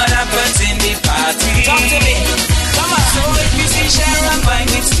yeah, what happens in the party? Talk to me. Come on. So if you see Sharon wine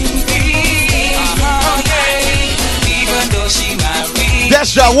with Stevie, oh yeah, even though she married.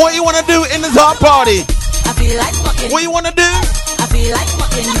 That's right. What you wanna do in the top party? I feel like fucking. What you wanna do? I feel like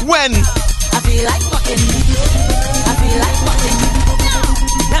fucking. When? I feel like fucking. I feel like fucking.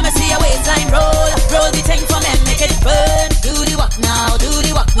 Let me see your waistline roll. Roll the thing for me, make it burn. Do the walk now, do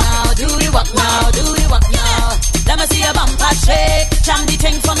the walk now, do the walk now, do the walk now. Let me see your bumper shake. Jam the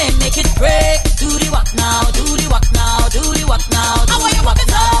thing for me, make it break. Do the walk now, do the walk now, do the walk now, do the walk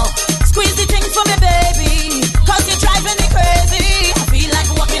now. Squeeze the thing for me, baby, 'cause you're driving me crazy. I feel like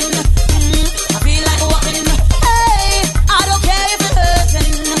walking. I feel like walking. Hey, I don't care if it's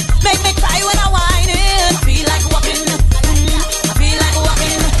hurting. Make me cry when I'm whining. I feel like walking. I feel like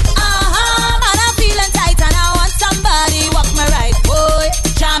walking. Man, I'm feeling tight and I want somebody walk me right, boy.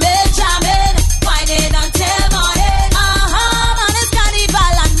 Jamming, whining until morning. Man, it's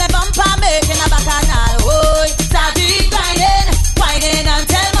carnival and my bumper making a bacchanal, boy. Start grinding, whining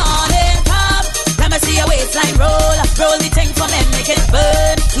until morning. Come, let me see your waistline roll. Roll the thing for me, make it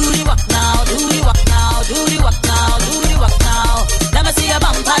burn. Do the walk now, do the walk now, do the walk now, do the walk now. Let me see your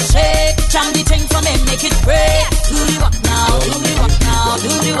bumper shake. Jam the thing for me, make it break. Do the walk now, do the walk now, do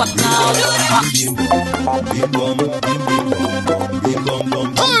the walk now, do the walk.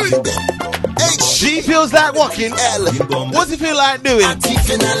 She feels like walking. What's it feel like doing? What's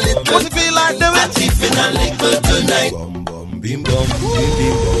it feel like doing?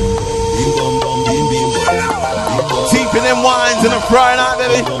 Teeth in them wines and a Friday night,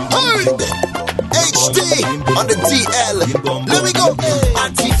 baby. HD on the TL. Let me go.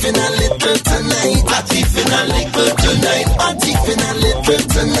 I'm teething a little tonight. I'm teething a little tonight. I'm teething a little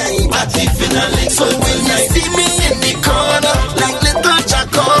tonight. I'm teething a little. So when you see me in the corner, like little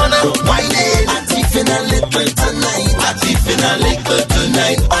Jacona, why then? I'm teething a little tonight. I'm teething a little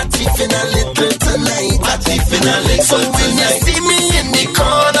tonight. I'm teething a little tonight. I'm teething a little. So when you see me in the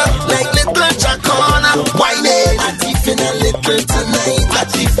corner, like little Jacona, why then? I'm teething a little tonight. I'm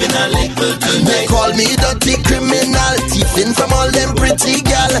teething a little tonight. They call me dirty criminal, thieving from all them pretty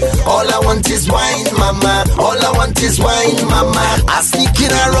gal. All I want is wine, mama. All I want is wine, mama. I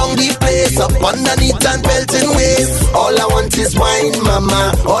sneaking around the place, up underneath and belting waist. All I want is wine,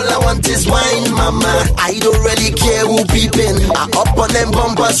 mama. All I want is wine, mama. I don't really care who peeping. I up on them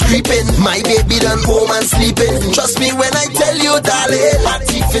bumpers creeping. My baby done home and sleeping. Trust me when I tell you, darling. I'm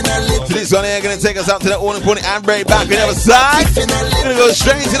teething a little. So this one here gonna take us out to the Order Pony and break back on the other side. Gonna go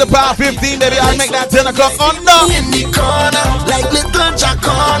straight to the Power 15, baby. I'll make that 10 o'clock on now. In the corner, like little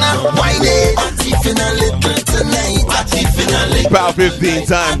Jacona. Why they? I'm teething a little tonight. I'm teething a little. Power 15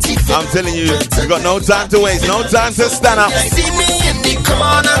 time. I'm telling you, you got no time to waste, no time to stand up. See me in the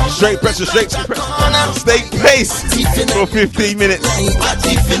corner. Straight pressure, straight pressure. Stay pace for 15 minutes. I'm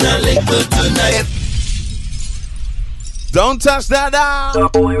teething a little tonight. Don't touch that down.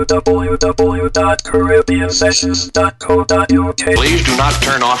 www.caribbeansessions.co.uk. Please do not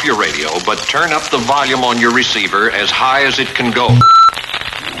turn off your radio, but turn up the volume on your receiver as high as it can go.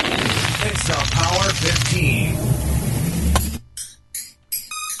 It's a Power 15.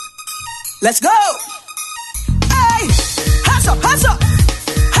 Let's go! Hey! Hands up, hands up!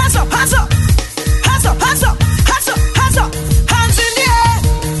 Hands up, hands up! Hands up, hands up! Hands up, hands up! Hands in the air!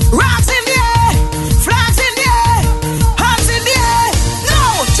 Rocks in the air! Flags in the air! Hands in the air!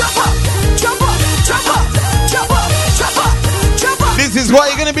 No! Jump up! Jump up! Jump up! Jump up! Jump up! Jump up! This is what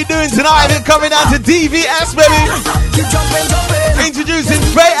you're going to be doing tonight. It's coming down to DVS, baby. Keep jumping, jumping. Introducing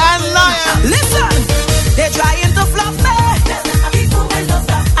Faye and Lion. Listen! They're trying to fluff me.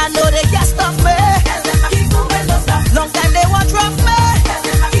 I know they can't stop me. Long time they want rough me.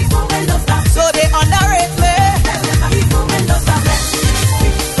 So they underrate me.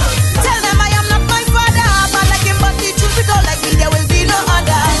 Tell them I am not my father. But like him, but the truth we don't like me, there will be no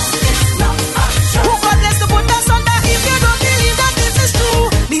other. Who God bless to put us under? If you don't believe that this is true,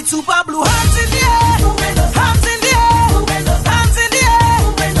 need super blue hands in the air. Hands in the air. Hands in the air.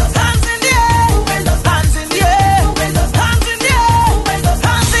 Hands in the air. Hands in the air.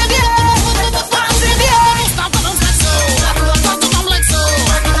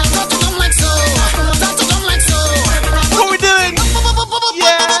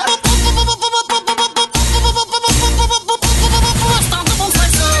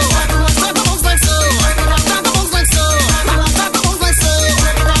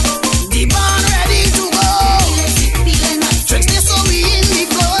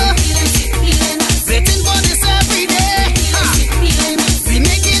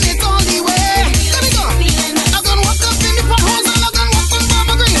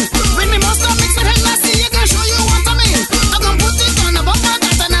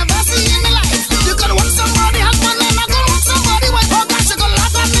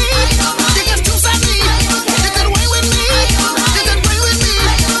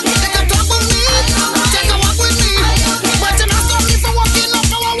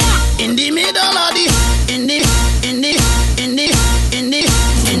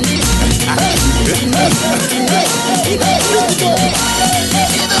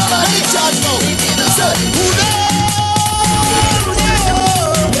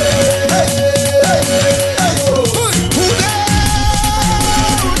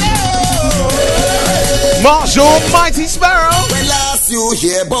 Marshall, Mighty Sparrow. When last you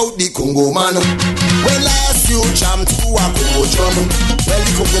hear about the Congo man? When last you jam to a Congo drum? Well,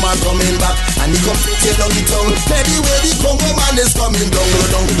 the Congo man coming back and he come to tear down the tongue. Tell the way the Congo man is coming down,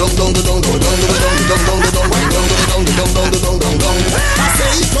 down, down, down, down, down, down, down, down, down, down, down. I say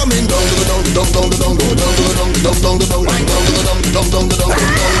he coming down, down, down, down, down, down, down, down, down, down, down.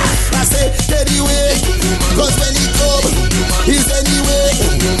 I say tell the way, 'cause when he come, he's anyway.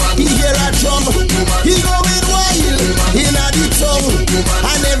 He hear a drum, he going wild in a the tongue,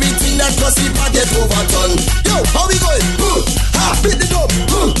 and everything that cause he get overturned. Yo, how we going? Beat the drum,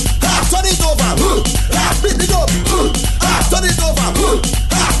 turn it over. Beat the drum, turn it over.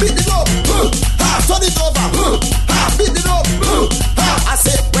 Beat the drum, turn it over. Beat the drum. I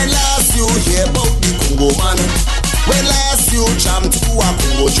said when last you hear about the Congo man? When last you jam to a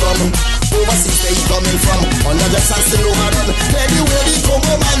Congo drum? Overseas where he coming from? Under the sun still overrun. Tell you where the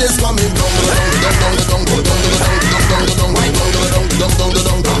Congo man is coming down, down, down, down, down, down, down,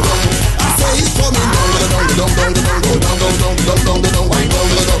 down, down. I say he's coming down, down, down, down, down, down, down,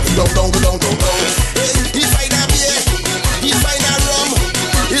 down, down, down. He find a beer, he find a rum.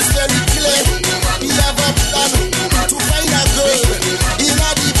 It's very clear. He have a plan to find a girl in a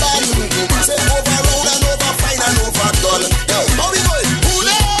the band. Say over road and over fine and over done. Yo, how we going?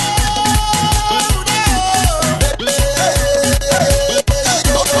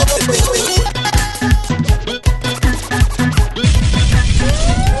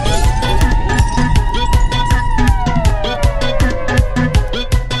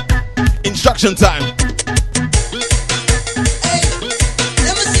 Instruction time.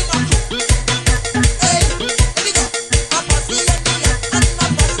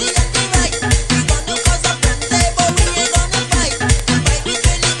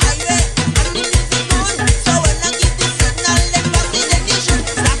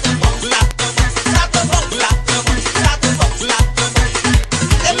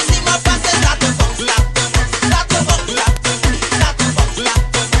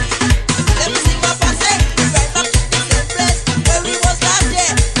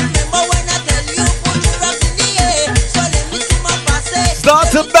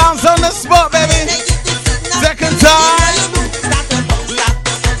 To bounce on the spot, baby. Second time.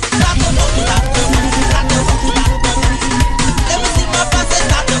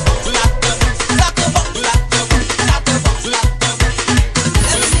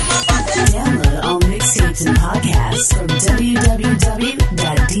 Download all mixtapes and podcasts from www.djcj.com.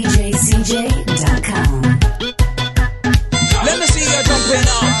 Let me see you jumping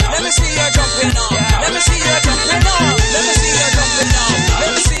on. Let me see you jumping on. Let me see you jumping on. Let me see you jumping on.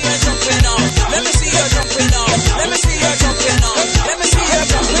 Let me see you jumping on. Let me see you jumping on. Let me see you jumping on. Let me see you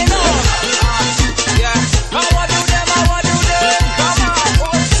jumping on. Yeah. How I do them? How I do them? Come on.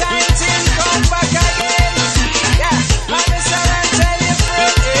 Old time team come back again. Yeah. I'm Mr. and tell you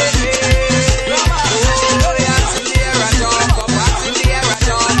friend. Come on. Oh, hands in the air and jump up. Hands in the air and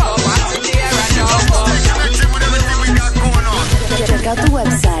jump up. Hands in the air and jump up. Check out the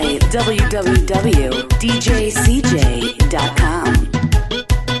website www.djcj.com.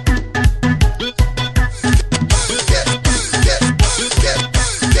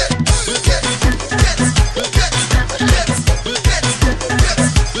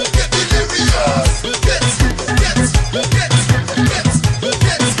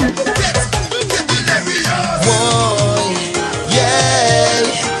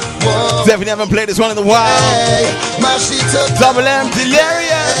 Definitely haven't played this one in a while. Double M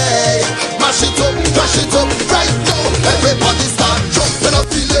Delirious. Mash it up right now. Everybody start jumping up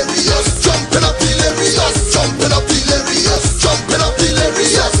delirious, jumping up delirious, jumping up delirious, jumping up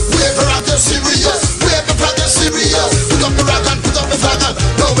delirious. Wave a rock, you're serious. Wave a rock, you're serious. Put up the rag and put up the flag and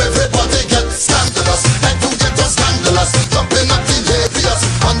now everybody get scandalous. And to get us scandalous, jumping up delirious.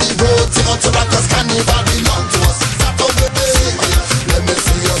 On the road, take out the rockers, carnival belong to us. Start up the baby. Let me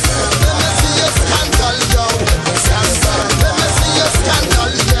see your scandal, yo. Let me see your scandal.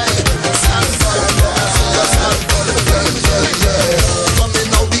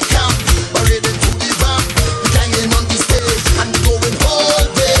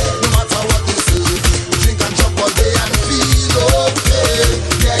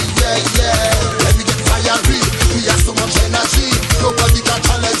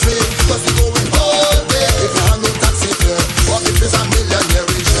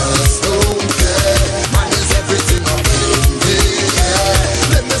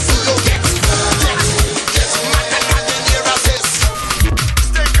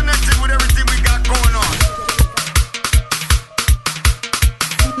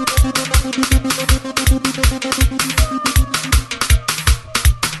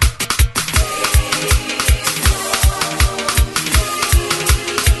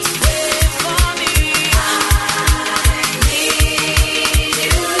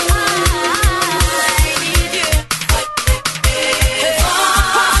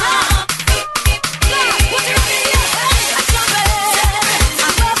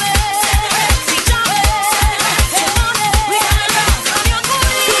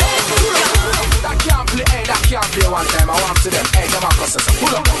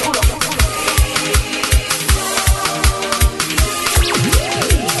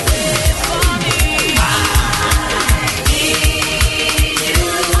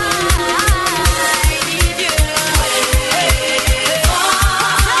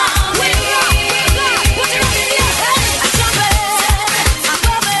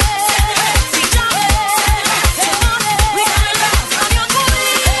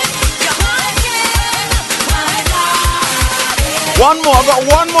 One more. I got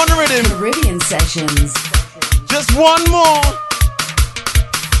one more in the rhythm. Caribbean Sessions. Just one more.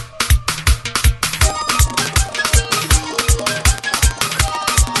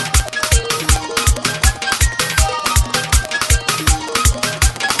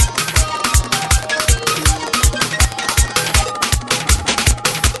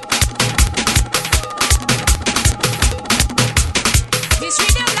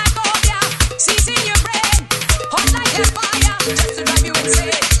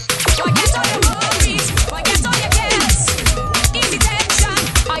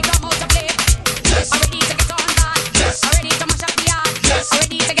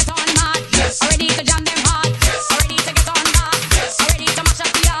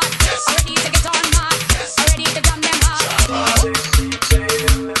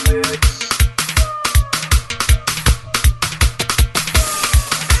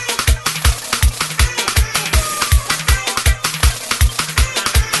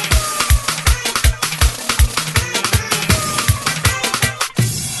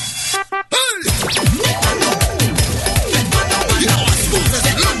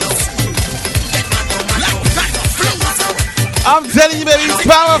 I'm telling you, baby,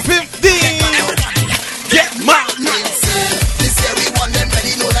 Power 15. Get my. This year we want them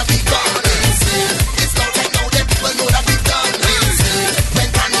ready, know that we gone. It's no time now, them people know that we done. When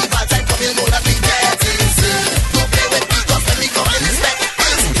carnival time come, you know that we dead. Don't play with me, cause when we come in respect.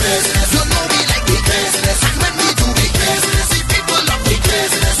 You know we like the craziness, and when we do the craziness, see people love the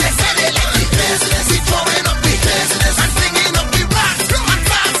craziness. They say they like the craziness. We throwing up the craziness and singing up the rocks. And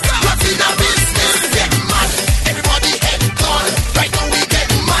fast, what's in our business? Get mad, everybody head gone. Right now we get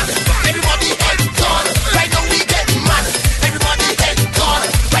mad, everybody head gone. Right now we get mad, everybody head gone.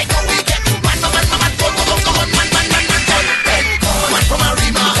 Right now we get mad, come on, man, head gone. Man from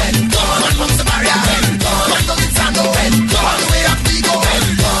Arima, head gone. Man from Samaria, head gone. Man from Insano, head gone. All the way up Vigo, head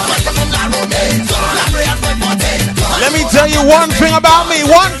gone. Man from Larome, head gone. Lambre and Redmond, head gone. Let me tell you one thing about me.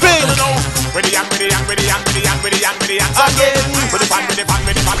 One thing.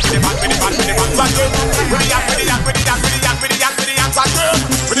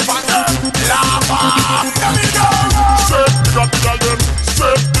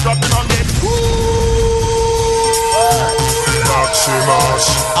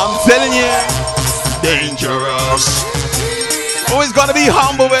 I'm telling you, dangerous. Always gotta be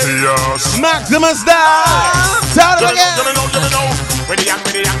humble, baby. Yes. Maximus style. Tell them again.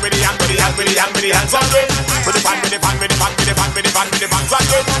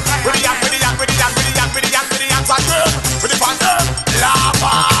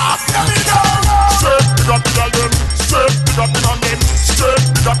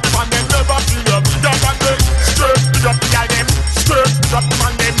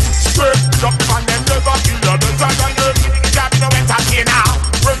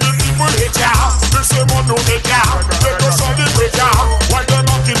 Why them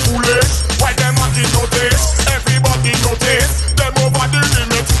acting foolish? Why them acting notice? Everybody notice. Them over the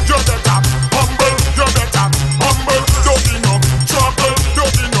limit. You better humble. You better humble. Don't be no trouble.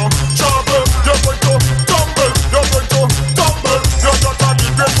 Don't be no trouble. You're going to tumble. You're going to tumble. You're not only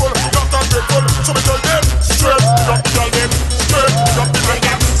grateful. Not ungrateful. So we tell them straight. Up tell them straight. Up tell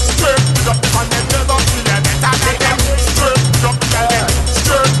them straight. Up tell them never feel them. Better tell them straight. Up tell them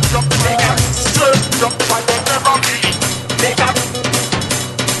straight. Up tell them straight. Up tell them never feel. Make up.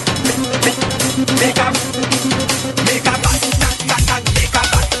 Make up. Make up.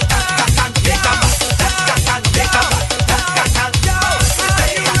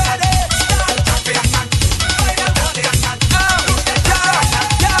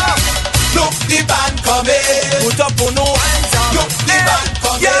 Look the band coming. Put up on no hands up. Look the band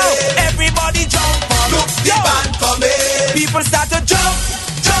coming. Everybody jump up. Look the band coming. People start to jump,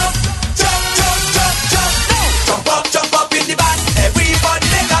 jump, jump, jump, jump, jump. Jump up in the band. Everybody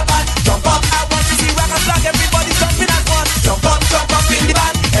make a band. Jump up. I want to see rock and flag. Everybody jumping at once. Jump up in the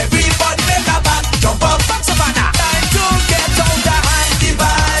band. Everybody make a band. Jump up, Savannah. Time to get out the hand. The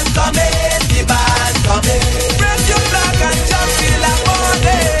band coming. The band coming. Raise your flag and jump till the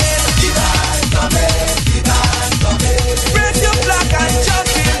morning. The band coming. The band coming. Raise your flag and jump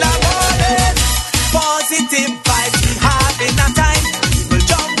till the morning. Positive vibes we have in a time. People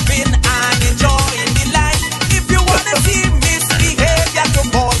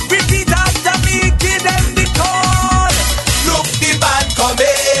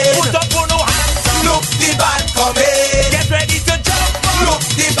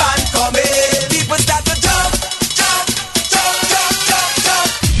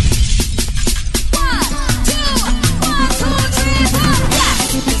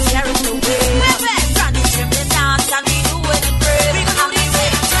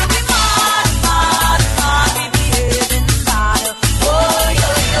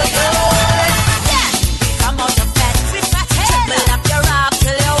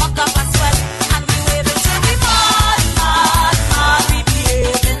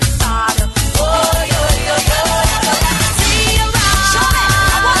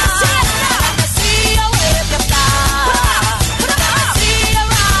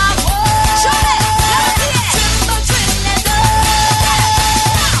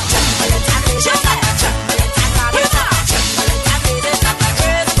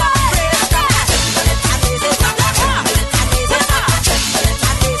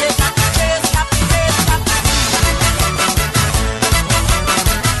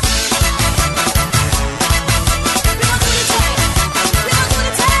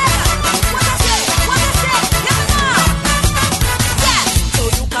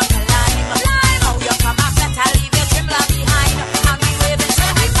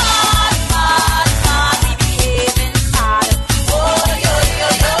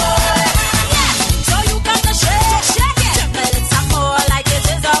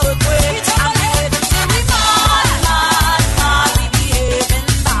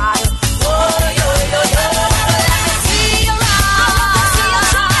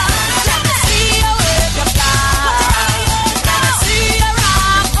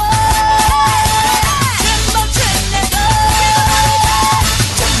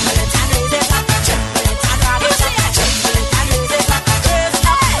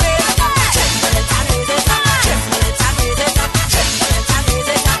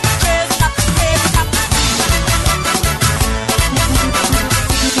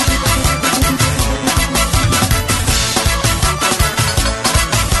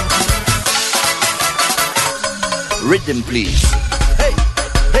rhythm, please. Hey,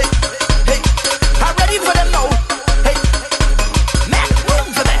 hey, hey, I'm ready for them now. Hey, make room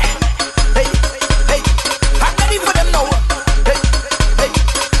for them. Hey, hey, I'm ready for them now. Hey, hey,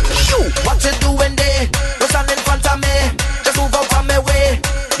 you, what you doing there? You stand in front of me, just move out of my way.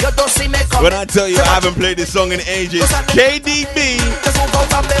 You don't see me coming. When I tell you I haven't played this song in ages, KDB Just move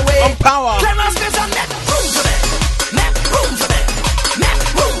out of my way. on Power. Clear my space and make room for me. Make room for me. Make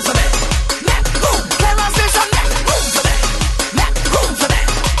room for me. Make room. Clear my space and make room for me. Make room for me.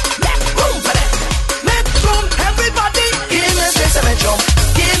 Make room for me. Make room. Everybody, give me space and me jump.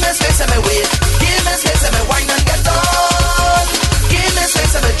 Give me space and me wait. Give me space and me wine and get done. Give me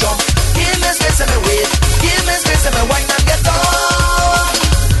space and me jump. Give me space and me wait. Give me space and me wine and get done.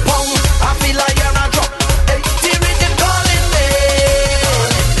 Boom, I feel like you're a drop. Hey, the rhythm calling me.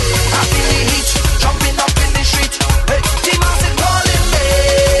 I feel the heat jumping up in the street. Hey, the mass is calling me.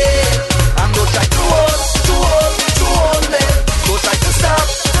 And don't try to hold me. Don't try to stop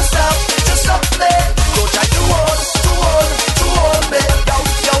me. Don't try to hold me.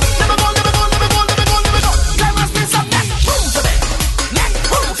 Yo, never go. Climb my space up, make room for me. Make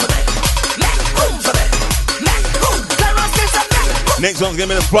room for me. Make room for me. Make room. Climb my space up, make room. Next one's gonna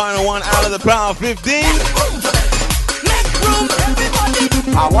be the final one out of the Power 15.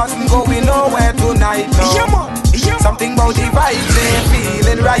 I wasn't going nowhere tonight, no. Something about the vibes ain't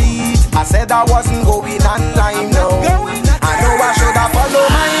feeling right. I said I wasn't going online, no. I know I should have followed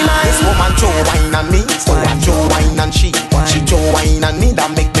my mind. This woman show wine on me, so I show wine and she show wine on me, that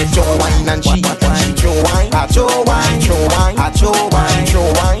make me show wine and she show wine, I show wine, show wine, I show wine, show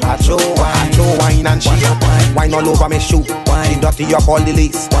wine, I show wine, show wine and she wine all over me shoe. She dirty up all the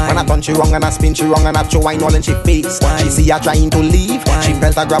lace. When I turn she wrong and I spin she wrong and I show wine all in she face. She see her trying to leave, she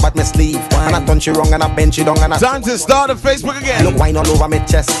felt a grab at my sleeve. And I turn she wrong and I bend she down and I time to start the Facebook again. Look wine all over my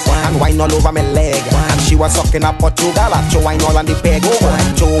chest and wine all over my leg. And she was sucking up Portugal. I show wine all on the peg. Oh,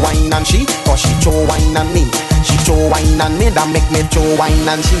 I show wine and she, cause she show wine on me. She show wine on me, that make me show wine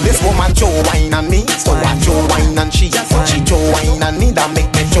and she. This woman show wine on me, so I show wine and she. She show wine on me, that make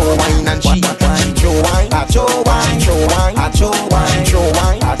me show wine and she. She show wine, I show wine, show wine, I show wine, show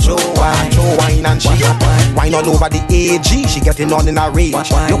wine, I show wine, show wine and she. Wine all over the AG, she getting on in a rage.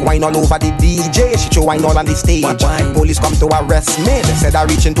 Look wine all over the DJ, she show wine all on the stage. Police come to arrest me, they said I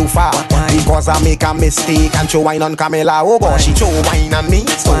reaching too far because I make a mistake and show wine on Camila. Oh boy, she show wine on me,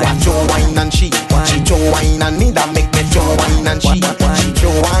 so I show wine and she show wine on me, that make me show wine and she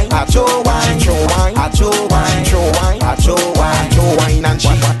show wine, I show wine, show wine, I show wine, show wine, I show wine, show wine and she.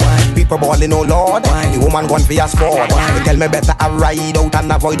 People balling, oh Lord, the woman gone for a sport. They tell me better I ride out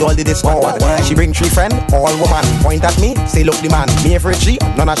and avoid all the discord. She bring 3 friends, all woman, point at me, say look the man, me afraid she,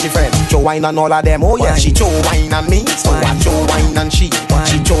 none of she friend. Show wine on all of them, oh yeah, she show wine on me, so I show wine and she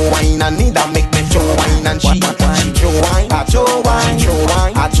show wine on me, that make me show wine and she show wine, I show wine, show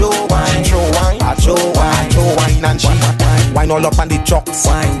wine, I show wine, show wine, I show wine, show wine and she wine all up on the trucks,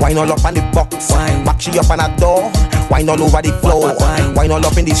 wine all up on the box, back she up on a door, wine all over the floor, wine all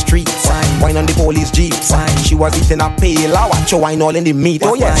up in the streets, wine on the police jeeps. She was eating a pail, I watch her wine all in the meat.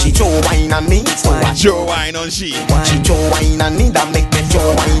 Oh yeah, she show wine on me, so I show wine on she. She show wine on me, that make me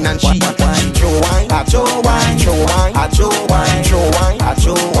show wine and she show wine, I show wine, show wine, I show wine, show wine, I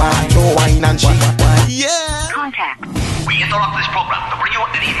show wine, show wine and she. Yeah. Contact. We interrupt this program to bring you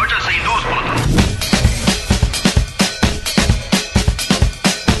an emergency news bulletin.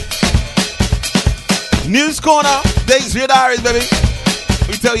 News Corner, Days for your diaries, baby.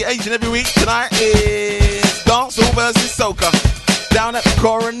 We tell you each and every week. Tonight is Dancehall versus Soca down at the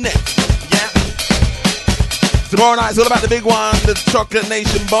Coronet. Yeah. Tomorrow night is all about the big one, the Chocolate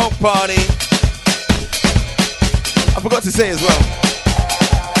Nation Boat Party. I forgot to say as well.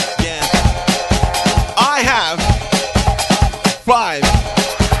 Yeah. I have five.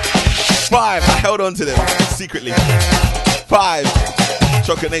 I held on to them secretly. 5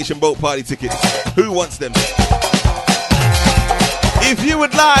 Chocolate Nation Boat Party tickets. Who wants them? If you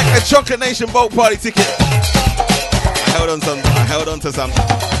would like a Chocolate Nation Boat Party ticket, I held on to some.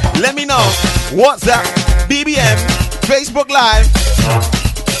 Let me know. WhatsApp, BBM, Facebook Live.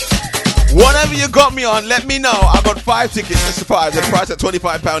 Whatever you got me on, let me know. I got 5 tickets. Just 5. The price at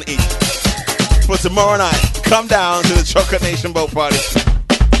 £25 each. For tomorrow night, come down to the Chocolate Nation Boat Party.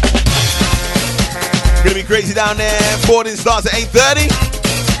 Gonna be crazy down there. Boarding starts at 8:30.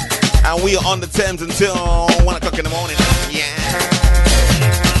 And we are on the Thames until 1 o'clock in the morning. Yeah.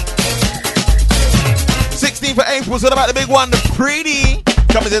 16th of April is all about the big one, the Pretty,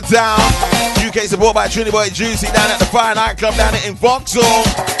 coming to town. UK support by Trinity Boy Juicy down at the Fire Nightclub down in Vauxhall.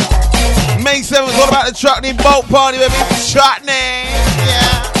 May 7th is all about the Chutney Boat Party, baby. Chutney.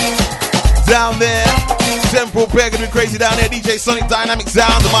 Yeah. Down there. Temple Bear gonna be crazy down there. DJ Sonic Dynamic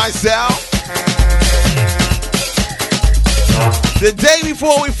Sound and myself. The day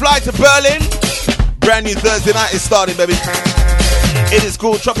before we fly to Berlin, brand new Thursday night is starting, baby. It is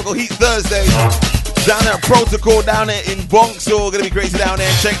called Tropical Heat Thursday. Down there at Protocol down there in Vauxhall. Gonna be crazy down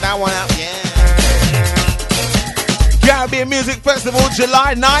there. Check that one out. Yeah. Caribbean Music Festival,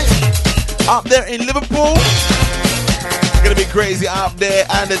 July 9th. Up there in Liverpool. Gonna be crazy up there.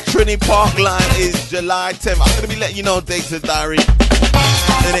 And the Trinity Park line is July 10th. I'm gonna be letting you know dates of diary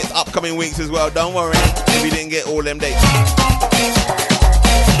in its upcoming weeks as well. Don't worry if you didn't get all them dates.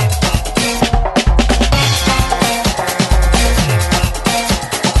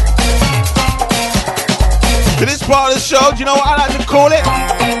 To this part of the show, do you know what I like to call it?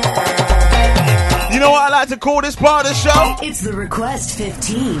 You know what I like to call this part of the show? It's the Request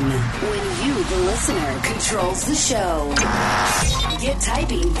 15. When you, the listener, controls the show. Get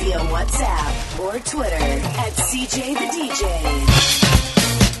typing via WhatsApp or Twitter at CJ the DJ.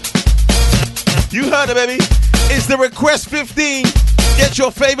 You heard it, baby. It's the Request 15. Get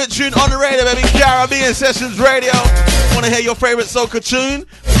your favorite tune on the radio, baby. Caribbean Sessions Radio. Want to hear your favorite soca tune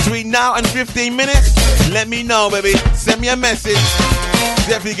between now and 15 minutes? Let me know, baby. Send me a message.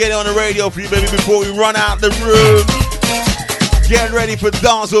 Definitely get it on the radio for you, baby, before we run out the room. Get ready for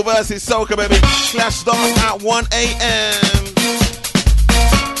Dancehall versus Soca, baby. Clash starts at 1 a.m.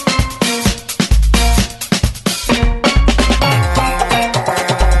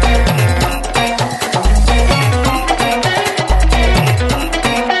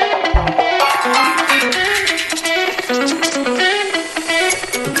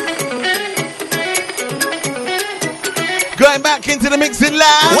 Going back into the mixing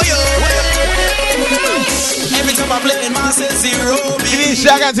lab. Every time I play in my set zero.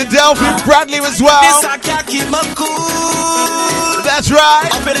 Shout out to Delphi Bradley as well. This I can't keep my cool. That's right.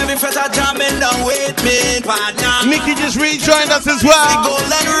 Up in every fret I jamming down with me, partner. Nikki just rejoined us as well.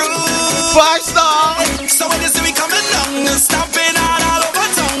 5-star. So when you see me coming down, stomping all over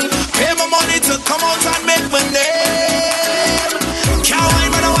town, pay my money to come out and make my name. Can't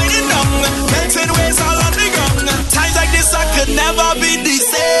wine when I'm winding down, melting ways all on the ground. Times like this I could never be the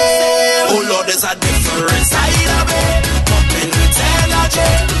same. Oh Lord, there's a different side of it. Pumping with energy.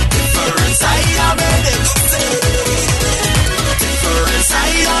 Different side of it. Different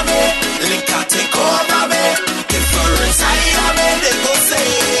side of it. Liquor take over me. Different side of it. They go say.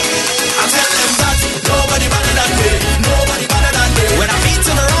 I tell them that nobody better than me. Nobody better than me. When I meet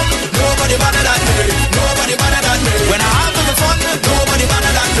in the room, nobody better than me. Nobody better than me. When I have the fun, nobody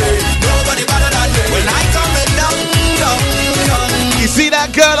better than me. Nobody better than me. When I come down, down, down. You see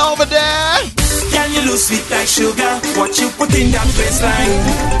that girl over there? Can you lose sweet like sugar? What you put in that waistline?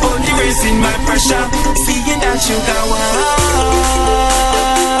 Only raising my pressure. Seeing that sugar wine.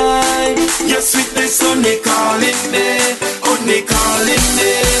 Your sweetness only calling me. Only calling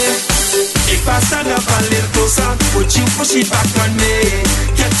me. If I stand up a little closer, would you push it back on me?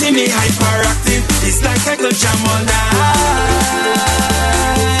 Getting me hyperactive. It's like I could jam all night.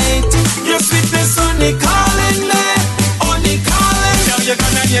 Your sweetness only calling me. Only calling. Now you're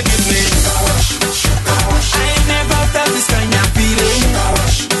gonna give me. I ain't never felt this kind of feeling.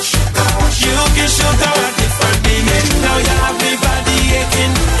 You can show a different meaning. Now you have me body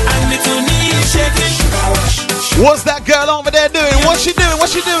aching and little knee shaking. What's that girl over there doing? What's she doing?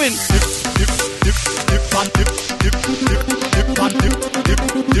 What's she doing?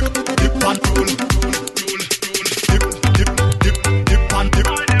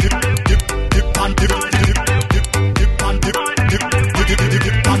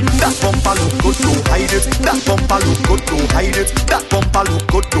 That bumper look good, go hide it. That bumper look good, go hide it. That bumper look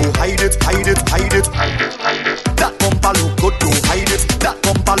good, go hide it, hide it, hide it. That bumper look good, go hide it. That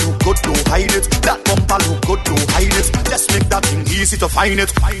bumper look good, go hide it. That bumper look good, go hide it. Let's make that thing easy to find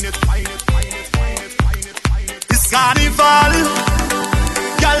it. Find it, find it, find it, find it, find it, find it. It's carnival.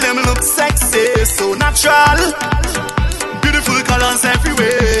 Girl, them look sexy, so natural. Beautiful colors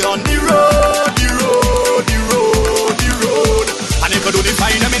everywhere on the road, the road, the road, the road. And you can only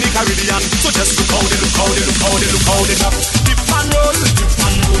find them in the Caribbean. So just look how they, look how they, look how they, look how they up. Dip and roll, dip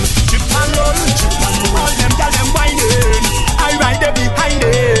and roll, dip and roll, dip and roll. All them girl them whining, I ride them behind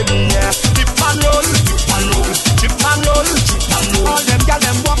them. Yeah, dip and roll, dip and roll, dip and roll, dip and roll. All them girl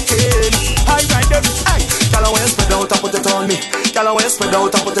them walking, I ride them. Hey, girl I want you spread out and put it on me. Girl I want you spread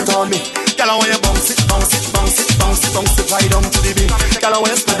out and put it on me. Girl I want you bounce it, bounce it, bounce it, bounce it, bounce it right down to the beat. Girl I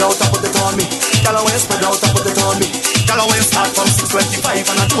want you spread out and put it on me. Girl I want you spread out and put it on me. Girl I want you start from 625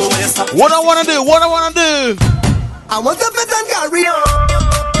 and I do when you stop. What I wanna do? What I wanna do? I want to fit and carry on.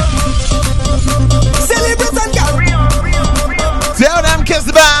 Celebrate and carry on. Tell them kiss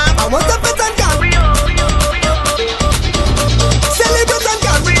the band. I want to fit and carry on.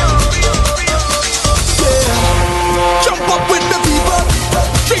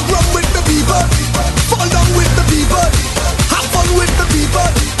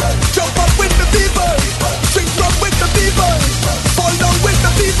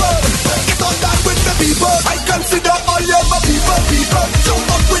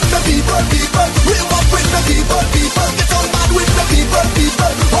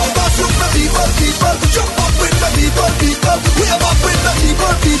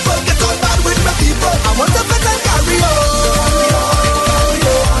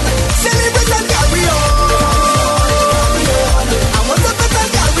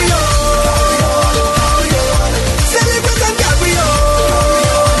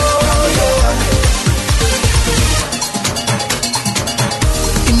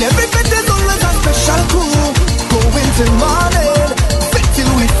 every bit is always a special crew. Going till morning, fit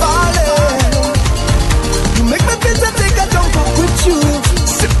till we falling. You make me feel to take a jump up with you.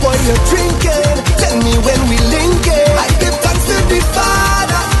 Sip while you're drinking, tell me when we linking. I give thanks to the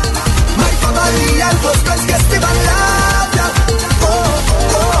Father, my family and close friends, guess they love ya.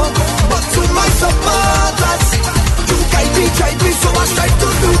 Oh, but to my supporters, you guide me, so I strive to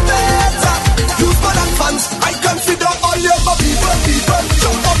do better. You for that fans, I consider all your people.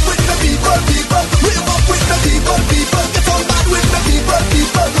 Jump up with the people. Wave up with the people. Get on bad with the people.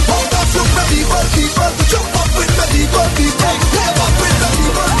 Hold up with the people. Jump up with the people. Wave up with the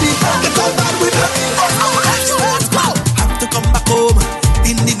people. Get on bad with the people. Let's go. Have to come back home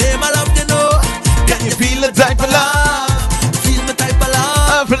in the name of love, you know. Can you feel the type of love? Feel the type of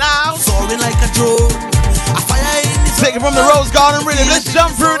love. For now, soaring like a drone. A fire in the take it from the Rose Garden rhythm. Let's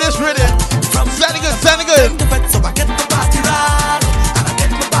jump through this rhythm. Sounding good. So I get the party rag, and I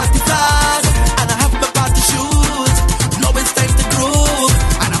get my party flag, and I have my party shoes. Now it's time to groove,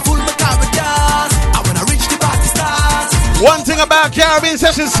 and I pull my car with gas. And when I reach the party starts. One thing about Caribbean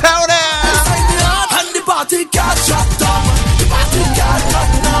Sessions, how there? And the party got shut down. The party got shut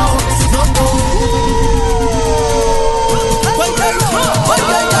down. No more.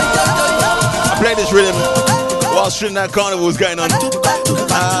 I played this rhythm while Trinidad Carnival was going on.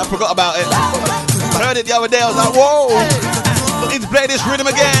 I forgot about it. I heard it the other day. I was like, whoa. Need to play this rhythm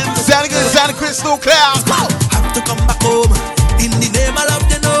again. Sounding good, sounding crystal clear. Have to come back home in the name of love,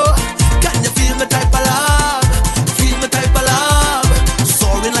 you know. Can you feel the type of love? Feel the type of love.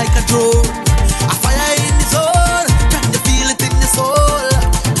 Soaring like a drone. A fire in the soul. Can you feel it in your soul?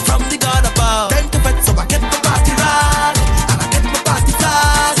 From the God above. Time to bet, so I get the party rag, and I get my party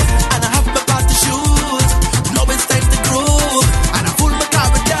flag, and I have my party shoes. Now it's time to groove, and I pull my car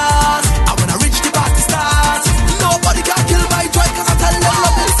with gas. And when I reach the party starts, nobody can kill my joy, cause I tell them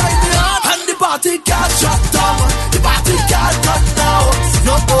love inside me heart. And the party got shut down. The party got cut now.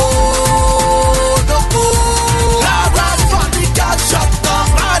 No more, no more. Nah, the party got shut down.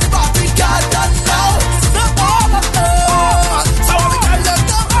 Nah, the party got done now. No more. So we can let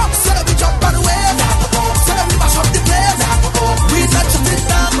them up. So let me jump on the wave. So let me mash up the place. We not shutting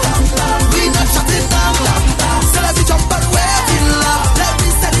down. We not shutting down. So let me jump on the wave in love. Let me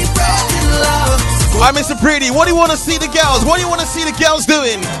celebrate in love. Alright, Mr. Pretty, what do you want to see the girls? What do you want to see the girls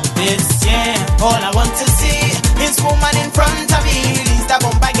doing? This year, all I want to see is woman in front of me. Release that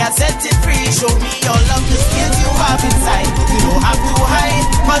bumper, get set it free. Show me all of the skills you have inside. You don't have to hide,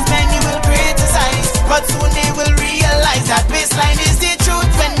 cause many will criticize, but soon they will realize that baseline is the truth.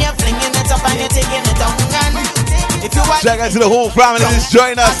 When you're flinging it up and you're taking it down. And if you want shout out to the whole family that's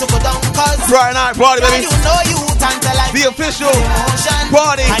joining us. Friday night party, baby. The official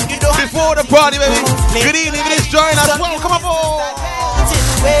party before the party, baby. Good evening, please join us. Welcome aboard.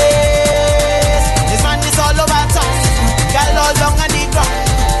 This man is all over town. Girl all down on the ground.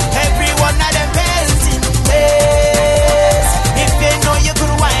 Every one of them belting ways. If you know you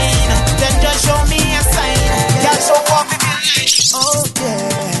could whine, then just show me a sign. Girl, show off if you like. Oh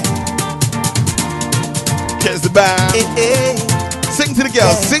yeah. Here's the band. Sing to the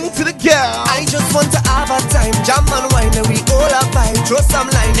girl, sing to the girl. I just want to have a time, jam and wine, and we all a vibe. Throw some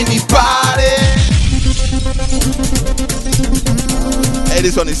line in the party. Hey,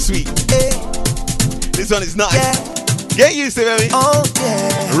 this one is sweet. This one is nice. Get used to it, baby. Oh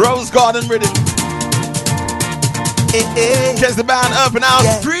yeah. Rose Garden rhythm. Here's the band up and out.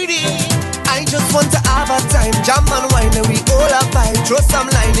 3D. I just want to have a time, jam and wine, and we all a vibe. Throw some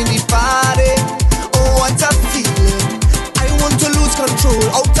line in the party. Oh, what a feeling. I want to lose control,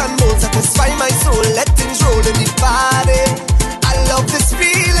 out and more, satisfy my soul. Let things roll in the party. I love this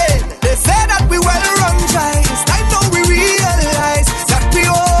feeling. They say that we well run dry. It's time now we realize that we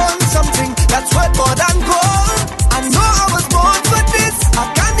own something that's worth more than gold. I know I was born for this. I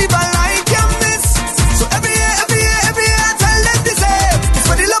can't even like you miss. So every year, I tell them the same. It's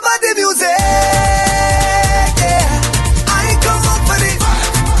for the love of the music. Yeah, I come up for it.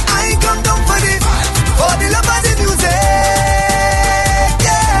 I come down for it. For the love of the music.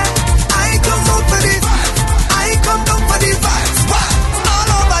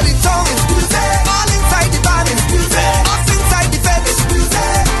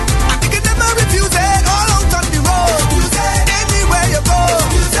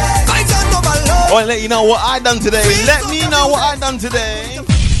 I want to let you know what I done today. Let me know what I done today.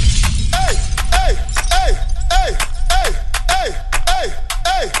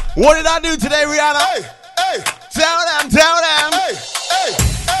 What did I do today, Rihanna? Tell them, tell them.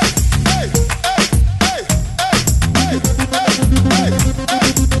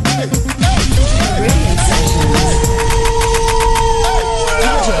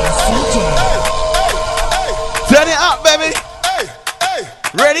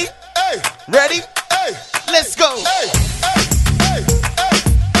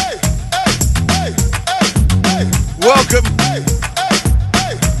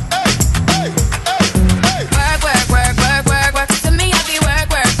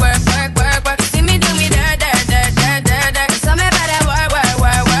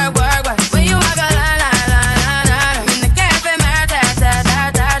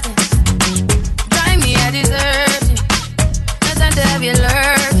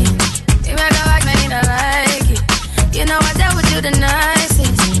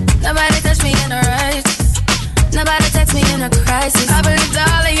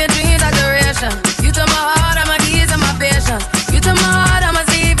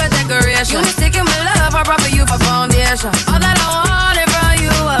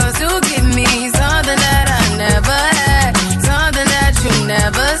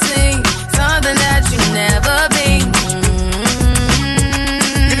 something that you never been.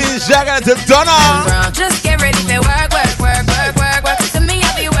 It is Jagger to Donna. Just get ready for work. To me,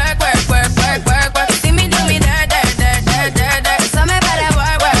 I be work. You see me do me dirt. So me better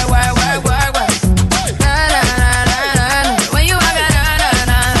work. When you walk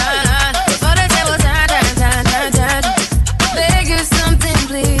before the table turn. Beg you something,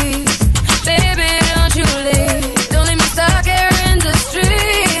 please. Baby, don't you leave. Don't leave me stuck here in the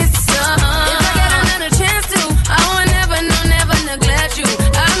streets. If I get another chance to, I will never neglect you.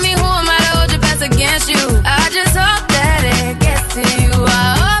 I mean, who am I to hold your best against you? I just hope that it gets to you. I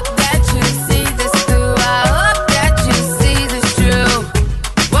hope that you see this through. I hope that you see this true.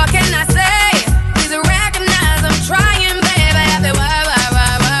 What can I say? Please recognize I'm trying, baby. I feel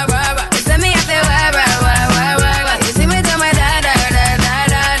work. You send me, I feel work. You see me do my da.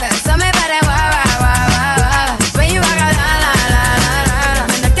 So me better work. When you walk out,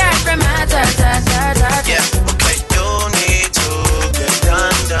 when the cash from my church. Yeah, okay, you need to get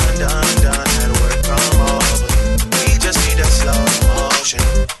done. That work from over. We just need a slow motion.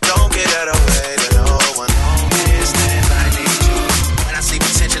 Don't get out of the way to no one. Business, I need you. When I see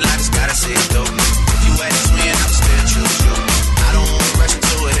potential, I just gotta see it through. If you ask me, and I'm still choose you. I don't wanna rush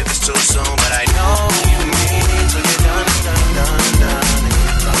into it if it's too soon, but I know you need to get done.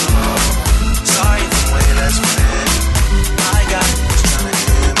 Sorry for the way that's been. I got what's trying to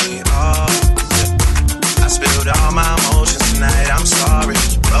hear me off. I spilled all my emotions tonight, I'm sorry.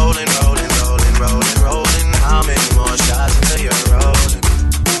 Rolling. How many more shots until you're rolling?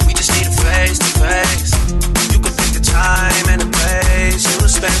 We just need a face to face. You can pick the time and the place. You'll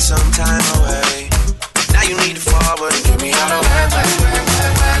spend some time away. Now you need to forward and give me all the work.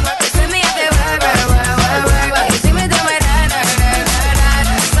 You see me, I feel work. You see me do my da.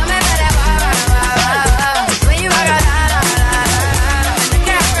 So me better work. When you walk out, when the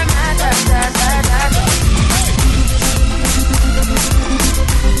cash from my church.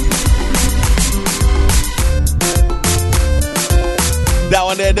 That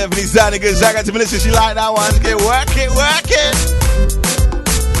one there definitely sounded good. Shout out to Melissa, she like that one. Get working.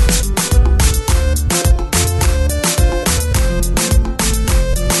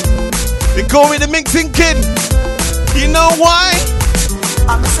 They call me the mixing kid. You know why?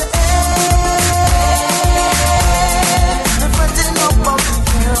 I'm say, everything about the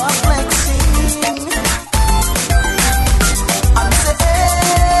girl I'm flexing. I'm say,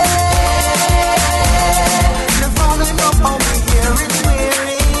 the phone ain't up on me, here it's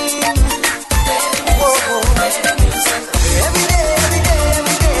wearing. Whoa. Every day,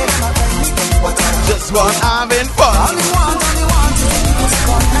 Just one having fun. all you want is music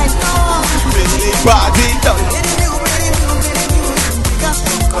all night long. Really party done.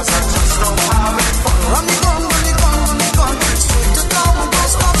 Cause I just know how it fun. Run the gun, straight to town, don't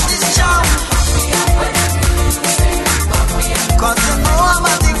stop this jam. Cause you know I'm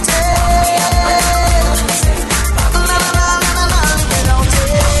addicted.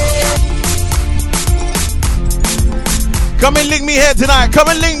 Come and link me here tonight. Come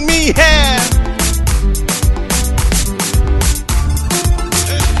and link me here.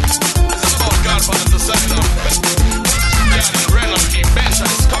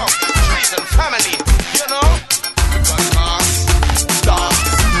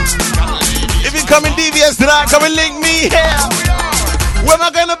 If you come in DVS tonight, come and link me here. Where am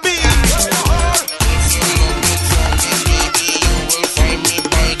I gonna be?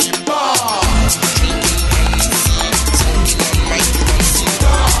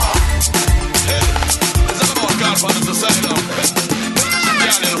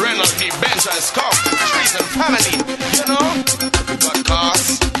 Family, you know, we got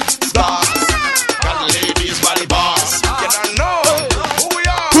cars, stars, got ladies, body bars. You don't know who we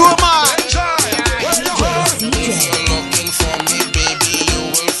are. Who am I? Enjoy. What you want? If you're looking for me, baby, you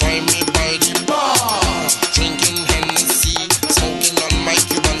will find me by the bar. Drinking Hennessy, smoking on my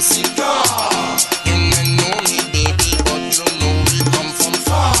Cuban cigar. You don't know me, baby, but you know we come from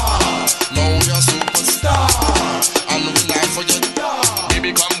far. Now you're a superstar, and we not forget.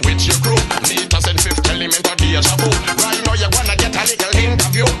 Baby, come with your crew. Meet us in Fifth Element or deja vu. Right now you're gonna get a little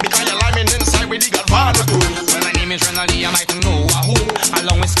interview because you're liming inside with the Godfather crew. Well, my name is Renaldi, I might know who.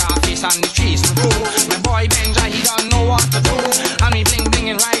 Along with Scarface and the Cheese and crew. My boy Benja, he don't know what to do. And me bling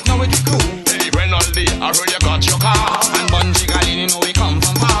blinging right now with the crew. Hey, Renaldi, I heard you got your car. And Bungie Gallin, you know we come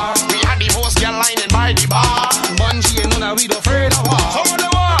from far. We had the most girl lining by the bar. Bungie, you know that we don't afraid of war. Some of the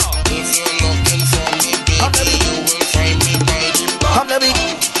war. If you're looking for me, baby, you will find me by the bar. Come let me,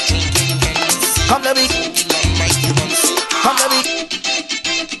 Drinking Hennessy, come let me, smoking on my Cuban cigar. come let me,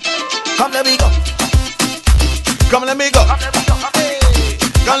 come let me go. Come let me go.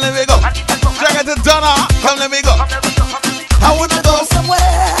 Come come let me go. Shout out to Donna, come let me go. I want to go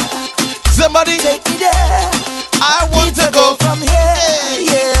somewhere. Somebody take me there. I want to go from here.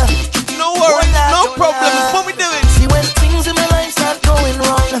 Yeah. No worries, no problems. What we doing? See, when things in my life start going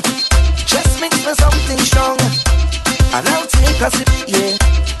wrong, just mix me something strong, and I'll take a sip, yeah,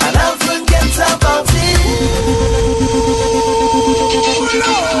 and I'll forget about it.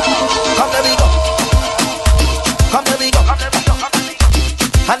 Come let me go. Come let me go.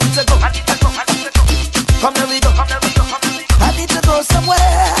 I need to go. Come let me go. I need to go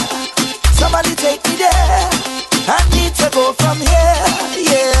somewhere. Somebody take me there. I need to go from here,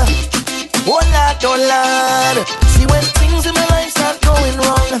 yeah. Oh Lord. See, when things in my life start going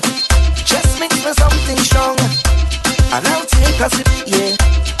wrong, just mix me something strong, and I'll take a sip, yeah,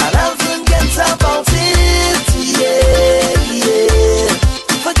 and I'll forget about it, yeah.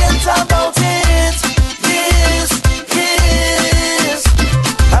 Forget about it, yes.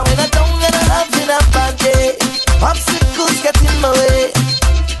 And when I don't get a having a bad day, obstacles get in my way,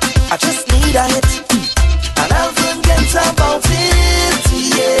 I just need a hit, and I'll forget about it,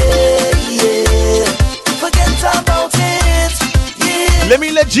 yeah. Forget about it, yeah. Let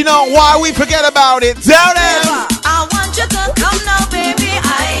me let you know why we forget about it. Tell them. I want you to come now, baby.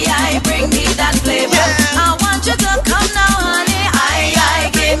 I bring me that flavor. Yeah. I want you to come now, honey.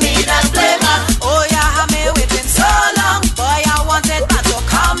 I give me that flavor. Oh yeah, have me waiting so long. Boy, I wanted but to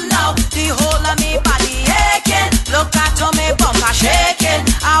come now. The whole of me body aching. Look at me bumper shaking.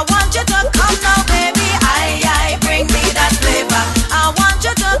 I want you to come now, baby. I bring me that flavor. I want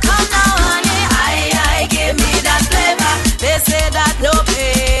you to come now, honey. I give me that flavor. They say that no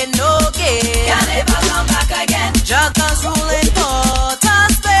pain, no gain. Can never come back again. Just cause ruling Port of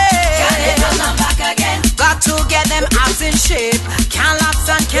Spain. Can never come back again. Got to get them abs in shape. Can't lapse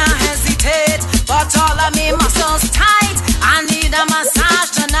and can't hesitate. But all of me muscles tight. I need a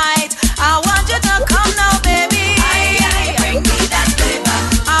massage tonight. I want you to come now, baby. I bring me that flavor.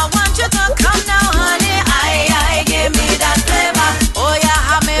 I want you to come now, honey. I give me that flavor. Oh yeah,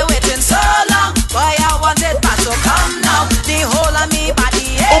 have me waiting so long. Boy, I want it but to come now. The whole of me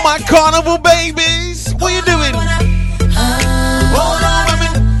body. Oh my carnival babies, what you doing? Hold on,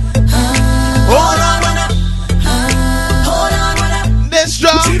 women. Hold on, Hold on, let's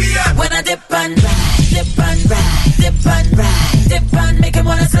drop. when I dip and ride, dip and ride, dip and ride, dip and make him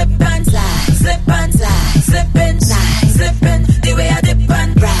wanna slip and slide, slip and slide, slip and slide, slip and the way I dip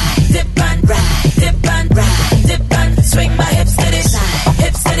and ride, dip and ride, dip and ride, dip and swing my hips to the side,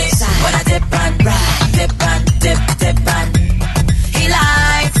 hips to the side. When I dip and ride, dip and dip and he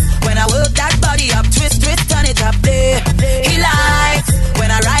likes when I work that body up, twist, turn it up, there. He likes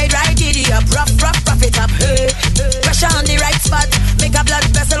when I ride, giddy up, rough it up, hey. Pressure on the right spot, make a blood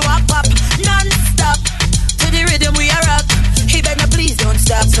vessel walk up, non-stop, to the rhythm we are rock. He beg me please don't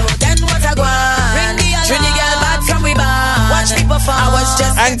stop, so then what I go on? Trini girl back from we bar. Watch me perform. I was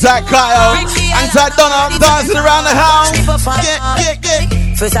just Anti-Kyle, Anti-Donna, dancing around the house. Yeah.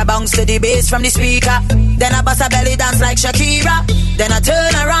 First I bounce to the bass from the speaker, then I bust a belly dance like Shakira, then I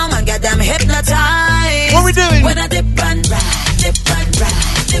turn around and get them hypnotized. What we doing? When I dip and ride, dip and ride,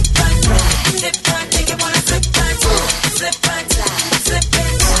 dip and ride, dip and make it wanna slip and slide, slip and slide, slip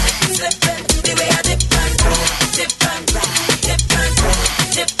and slide, slip and the way I dip and ride, dip and ride, dip and ride,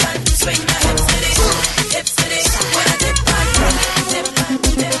 dip and swing my hips to the when I dip and ride, dip and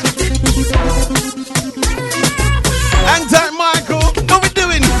Anti-Michael, what we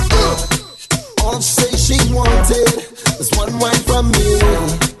doing? All she say she wanted was one wine from me.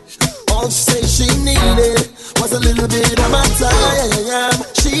 All she say she needed was a little bit of my time.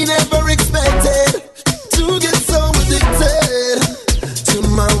 She never expected to get so addicted to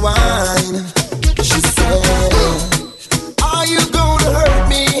my wine. She said, are you gonna hurt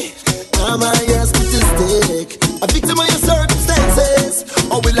me? Am I a statistic? A victim of your circumstances?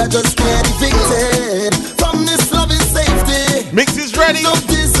 Or will I just get evicted from this loving safety? Mix is ready. No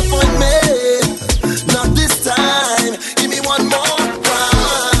disappointment, not this time. Give me one more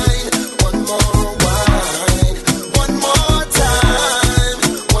wine, one more wine, one more time,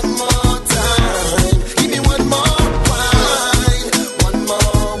 one more time. Give me one more wine, one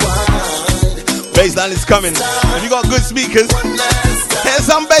more wine. Bassline is coming. Have you got good speakers? Here's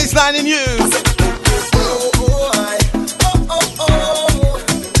some bassline in you.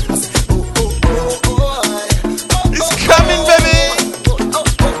 It's coming, baby.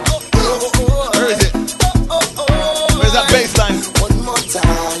 Where is it? Where's that bassline?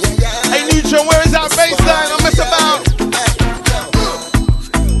 Hey, Neutron, where is that bassline? I mess about.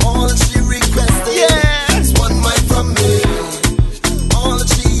 All she requested, yeah, is one mic from me. All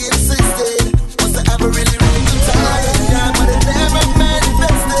she insisted was to have a really, really good time, but it never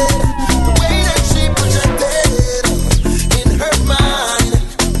manifested.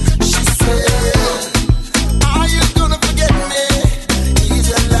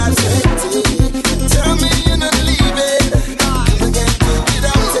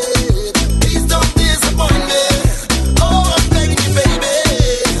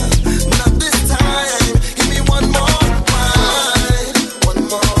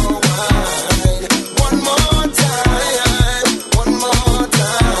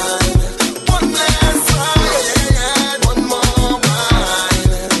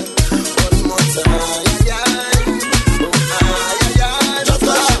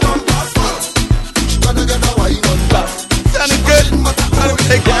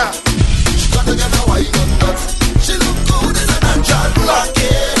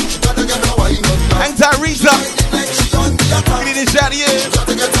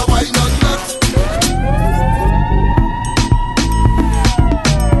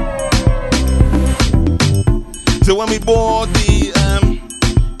 me board the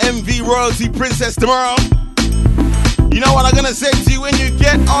MV Royalty Princess tomorrow. You know what I'm gonna say to you when you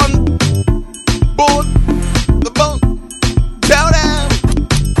get on board the boat? Tell them.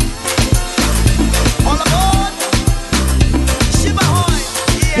 All aboard. Shiba hoy.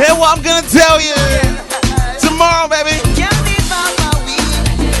 Hear what I'm gonna tell you tomorrow, baby. Can't be far from me.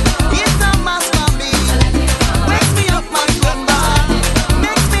 It's a must for me. Wakes me up my number.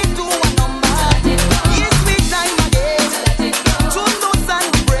 Makes me do a number. Gives me time again. To lose and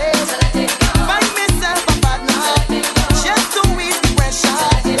break. Find myself a partner. Just to ease the pressure.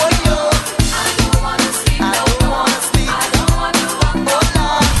 Oh, yo. I don't wanna sleep. I don't wanna sleep. I don't wanna walk. Oh,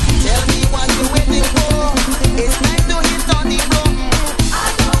 Lord. Tell me what you're waiting for. It's time to hit on the floor. I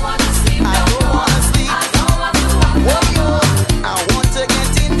don't wanna sleep. I don't wanna sleep. I don't wanna walk. Oh, yo. I want to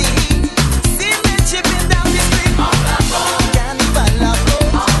get in the heat. See me chipping down the street. All aboard. Carnival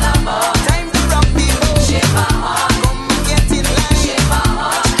aboard. All aboard. Time to rock the boat. Shiver hard. Come and get in line. Shiver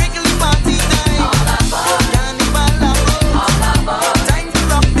hard. Strictly party time. All aboard. Carnival aboard. All aboard. Time to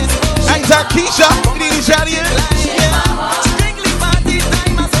rock this boat. Hang tight, Keisha. You need to shout here. Shiver hard. Strictly party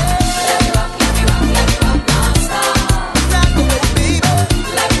time, I say. Let me rock non-stop. Rock away, baby.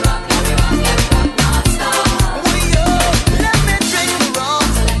 Let me rock non-stop. Oh, yo. Let me drink the rum.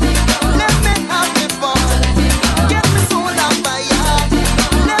 Let me have the fun. Get me soul on fire.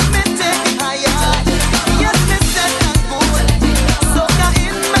 Let me take it higher. Yes, me set and good. Soca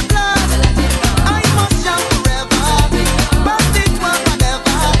in my blood. I must jump forever. But it was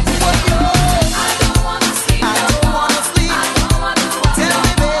never. Oh, yo. I don't wanna sleep. I don't wanna sleep. I don't wanna walk. Tell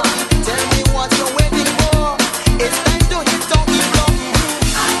me, baby. Tell me what you're waiting for. It's time to hit on the floor.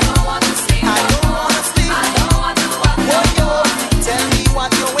 I don't wanna sleep. I don't wanna sleep. I don't wanna walk. Oh, yo. Tell me what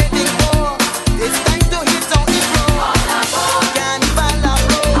you're waiting for. It's time to hit on the floor. All aboard. Carnival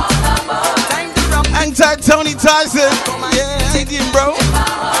aboard. All aboard. Time to rock. Hang tight, Tony Tyson. Yeah, hang in, bro.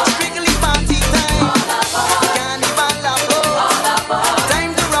 Strictly party time. Carnival aboard.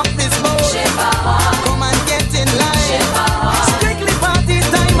 Time to rock this boat. Come and get in line. Strictly party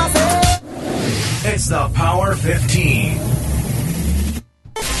time, I say. It's the Power 15.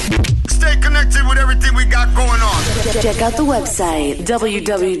 Stay connected with everything we got going on. Check out the website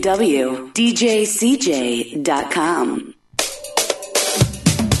www.djcj.com.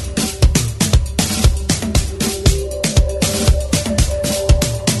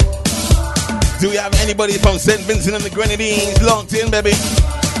 Do we have anybody from St. Vincent and the Grenadines locked in, baby?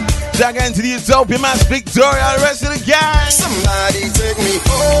 Jack into the Utopia, Mass Victoria, the rest of the gang. Somebody take me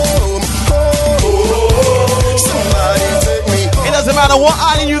home, home. Somebody take me home. It doesn't matter what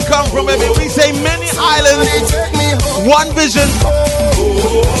island you come from, baby. We say many islands, one vision.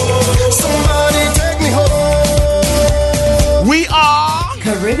 Somebody take me home. We are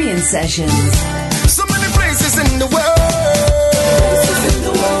Caribbean Sessions. So many places in the world.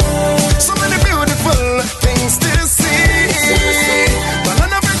 So many beautiful things to see. But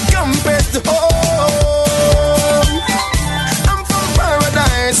none of it compares to home. I'm from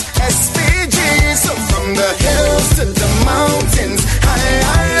paradise, SPG. So from the hills to the mountains, high,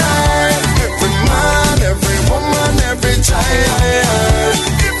 high, high. Every man, every woman, every child.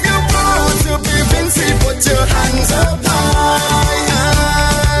 If you're proud to be Vincy, put your hands up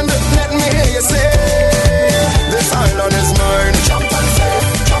high. And let me hear you say, this island is mine. Jump and say,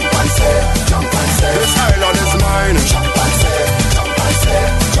 jump and say, jump and say. This island is mine. Jump and say, jump and say,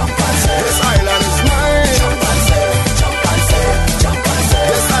 jump and say. This island is mine. Jump and say, jump and say, jump and say.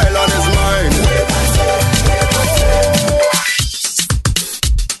 This island is mine. Wave and say, wave and say.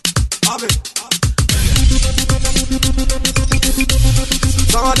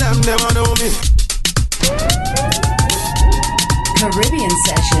 Some of them never know me. Caribbean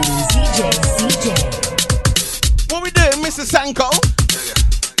Sessions. DJ CJ. What we doing, Mr. Sanko?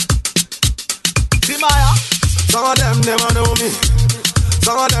 Timaya. Some of them never know me.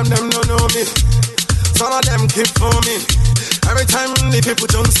 Some of them don't know me. Some of them keep for me. Every time the people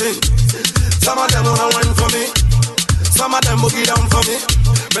jump in. Some of them wanna wine for me. Some of them boogie down for me.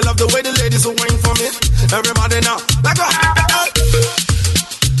 Me love the way the ladies will wine for me. Everybody now, like a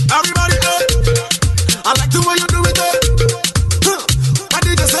everybody, I like the way you do it. What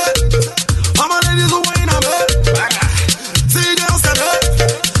did you say? All my ladies will wine on me. See girls said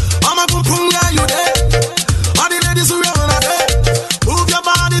I'm a pum pum guy, you there? All the ladies who run on there. Move your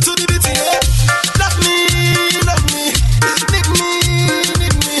body to the beat, yeah. Love me, nick me.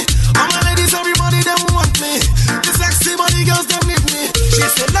 All my ladies, everybody them want me. The sexy body girls them need me. She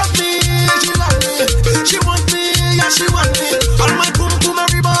said love me, she love me. She want me, yeah she want me. All my pum pum,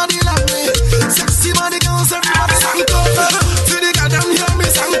 everybody love me. Sexy body girls, everybody sanko.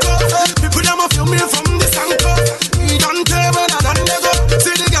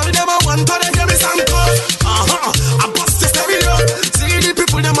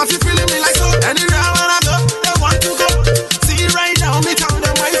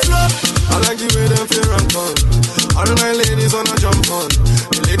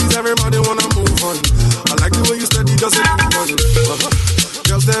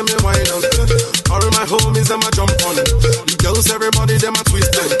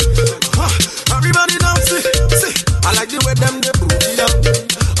 twisted. Everybody dance it. See, I like the way them they booty down.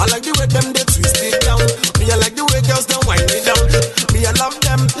 I like the way them they twist it down. Me I like the way girls don't wind it down. Me I love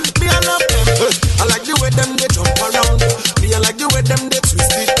them. Me I love them. I like the way them they jump around. Me I like the way them they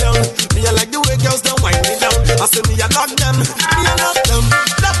twist it down. Me I like the way girls don't wind it down. I say me I love them. Me I love them.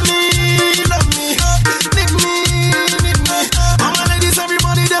 Love me, love me. Need me, need me. All my ladies,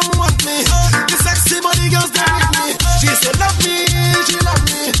 everybody them want me. The sexy body girls they need me. She said love me, she love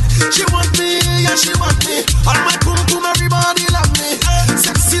me. She want me, yeah she want me. All my pum pum, everybody love me.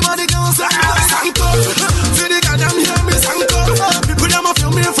 Sexy body girls, everybody sanko. See the girl them hear me sanko. People them a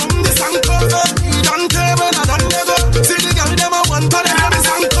feel me from the sanko. Don't table, I don't never. See the girl them a one for them hear me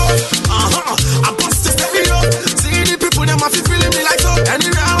sanko. I bust the stereo. See the people them a feel feeling me like so.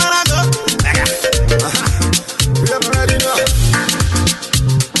 Anywhere when I go, we ever ready now.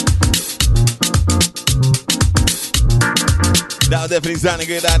 That definitely sounding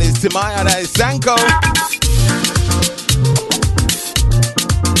good. That is Timaya, that is Sanko.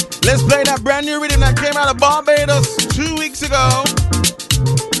 Let's play that brand new rhythm that came out of Barbados 2 weeks ago.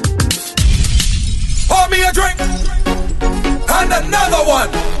 Pour me a drink and another one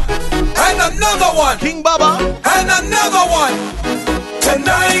and another one. King Baba and another one.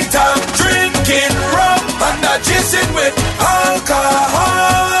 Tonight I'm drinking rum and I'm chasing with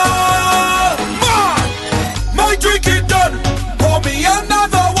alcohol. Man, my drink is done. Pour me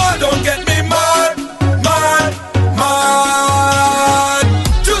another one. Don't get me mad, mad, mad.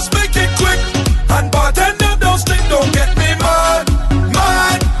 Just make it quick and bartender don't stick. Don't get me mad,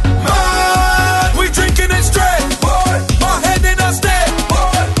 mad, mad. We drinking it straight, boy. My head in a state,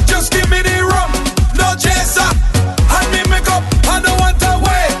 boy. Just give me the rum, no chaser. Hand me make up, I don't want to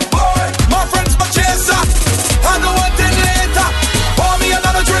wait, boy. My friends my chaser, I don't want it later. Pour me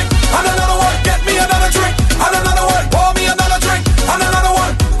another drink and another one. Get me another drink and another one. Pour me another drink and another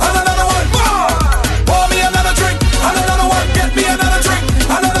one and another one. Pour me another drink and another one. Get me another drink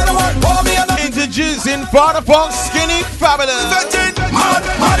and another one. Pour me another. Introducing Father Fox Skinny Fabulous. Mad,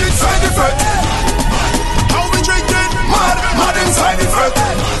 mad inside the foot. How we drinking? Mad, mad inside the foot.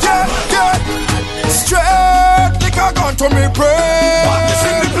 Yeah, yeah. Straight liquor gone to me brain. Madness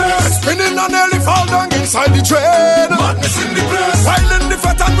in the place. Spinning and nearly fall down inside the train. Madness in the place. While in the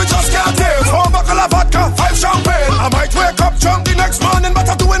fat and we just can't tail. 4 buckle of vodka, 5 champagne. I might wake up drunk the next morning, but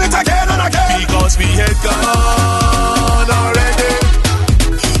I'm doing it again and again. Because we had gone already.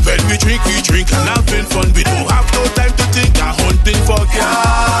 When we drink and having fun. We don't have no time to think. I'm hunting for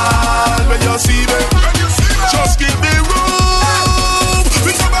girl. When you see me, just give me room.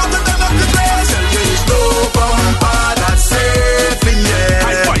 We come out and then up the place. There is no bumper that's safe in here.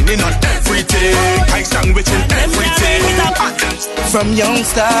 I'm finding on everything. I sandwiching everything. From young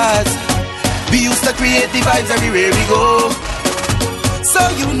stars, we used to create the vibes everywhere we go. So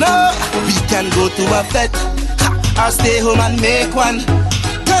you know, we can go to a fete or stay home and make one.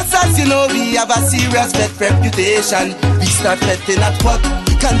 Cause as you know, we have a serious vet reputation. We start betting at work,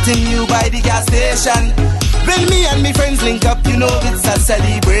 continue by the gas station. When me and me friends link up, you know it's a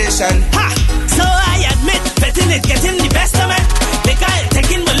celebration. Ha! So I admit, betting is getting the best of me. Liquor is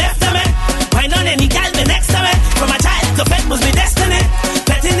taking my left of me. Why not any gal the next to me? From a child to pet was my destiny.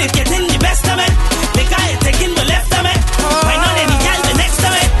 Betting is getting the best of me. Liquor is taking my left of me. Why not any gal the next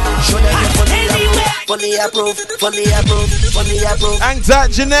to me? Fully approved, fully approved, fully approved.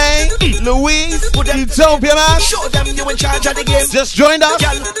 Anxiety Janae, Louise, Utopia Man. Show them you in charge of the game. Just joined us.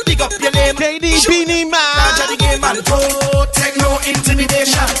 Girl, pick up your name. KD Beanie Man. Charge of the game and take no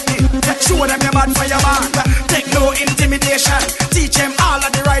intimidation. Show them your bad for your man. Take no intimidation. Teach them all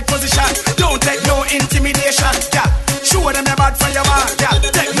at the right position. Don't take no intimidation. Girl, show them your bad for your man. Girl,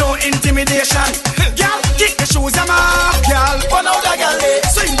 take no intimidation. Girl, kick the shoes your man. Girl, run out the galley.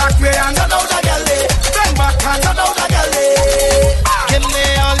 Swing back way and run out the galley. Bend back and run out the galley. Give me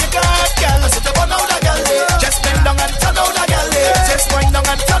all you got, girl. So you run out the galley. Just bend down and turn out the galley. Just wind down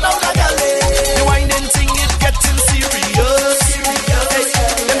and turn out the galley. The winding thing is getting serious. Hey,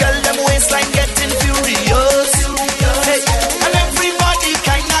 the girl them waistline getting furious. Hey, and everybody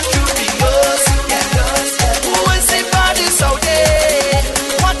kinda curious. Who is the body so there?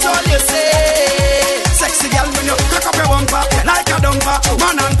 What all you say? Sexy girl, when you crack up your bumper like a dumper,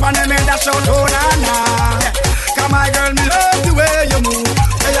 man and pan them in that shout, oh na na. Come my girl, me love the way you move.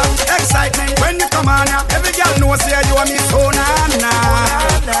 Hey, excitement when you come on, every girl knows say you are me so na na.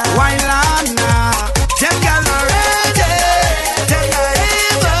 Why na na? Them girls are ready. They are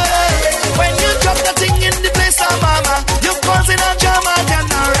able. When you drop the thing in the place, oh mama, you causing a drama. Them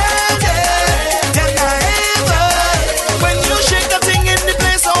are ready. They are able. When you shake the thing in the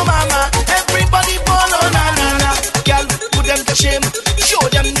place, oh mama, everybody ball on na na na. Girl, put them to shame. Show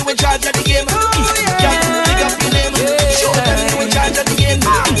them you in charge of the game. Girl, pick up your name. Show them you in charge of the game.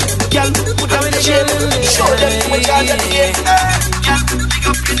 Girl, put them in the shame. Show them you in charge of the game. Girl, pick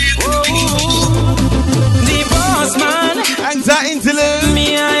up your name. The boss man. Anxiety interlude.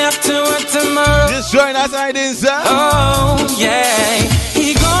 Me, I have to work tomorrow. Just join us, I didn't, sir. Oh, yeah.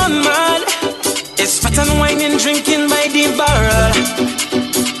 He gone mad. It's fat and wine and drinking by the barrel.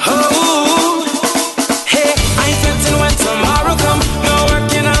 Oh, hey, I certain when tomorrow come. No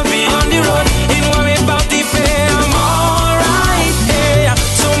working, I'll be on the road. Ain't worry about the pay, I'm alright. Hey,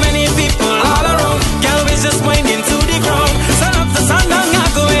 so many people all around. Girl, we just winding to the ground. Sun up the sun down,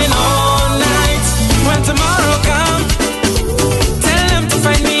 not going all night. When tomorrow come, tell them to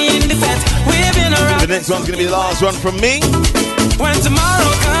find me in the fence. We've been around. The next one's gonna be the last one from me. When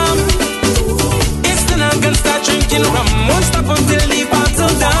tomorrow come, it's then I'm gonna start drinking rum. Won't stop until the bottle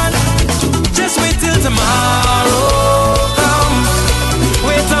done. Just wait till tomorrow come.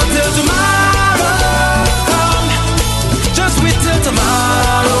 Wait until tomorrow come. Just wait till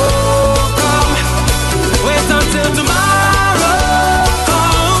tomorrow come. Wait until tomorrow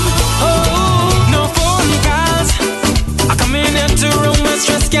come. Oh, no phone calls. I come in into room where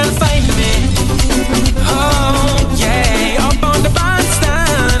stress can't find me. Oh, yeah, up on the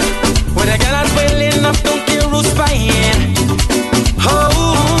bandstand. When I get out wailing up, don't care who's spying.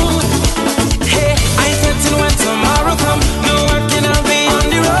 Oh, hey, I certain when tomorrow come. No working, I'll be on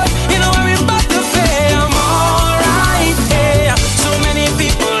the road. You know worry about the fare, I'm alright. Hey, so many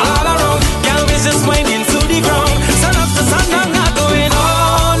people all around. Girl, we just winding to the ground. Sun up to sun down, not going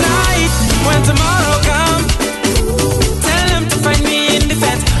all night. When tomorrow come, tell them to find me in the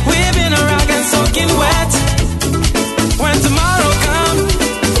fence. We've been a rag and soaking wet. When tomorrow come,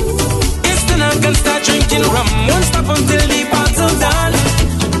 it's then I'm gonna start drinking rum. Won't stop until the bottle done.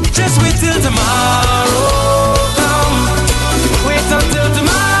 Just wait till tomorrow come. Wait until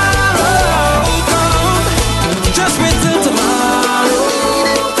tomorrow come. Just wait till tomorrow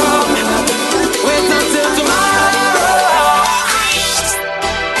come. Wait until tomorrow.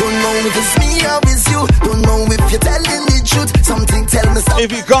 Don't know if it's me or it's you. Don't know if you're telling the truth. Something tell me something.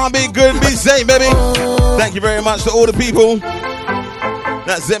 If you can't be good, be safe, baby. Thank you very much to all the people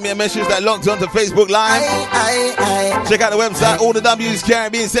that sent me a message that logged onto Facebook Live. Check out the website, all the W's,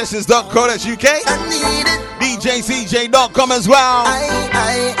 CaribbeanSessions.co.uk, DJCJ.com as well.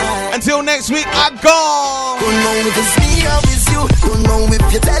 Until next week, I'm gone. Don't know if it's me or it's you. Don't know if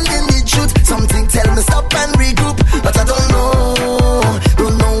you're telling the truth. Something tell me stop and regroup, but I don't know.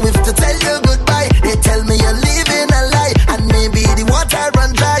 Don't know if to tell you goodbye. They tell me you're living a lie, and maybe the water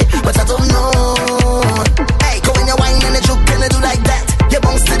run dry, but I don't know. Hey, go in your wine and the juke and do like that. You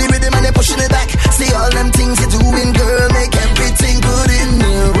bounce to the rhythm and you're pushing it back. See all them things you're doing, girl, make everything good in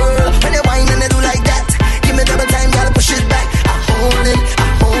the world. When you whine and you do like that, give me double time, gotta push it back. I'm holding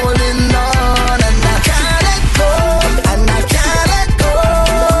on, and I can't let go, and I can't let go.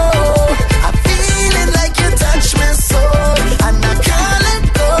 I'm feeling like you touch my soul, and I can't let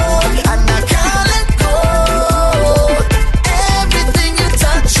go, and I can't let go. Everything you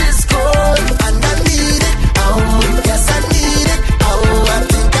touch is gold, and I need it. Oh, yes, I need it. Oh, I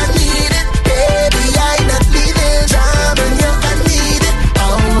think I need it. Baby, I'm not leaving. Jamming, yeah, I need it.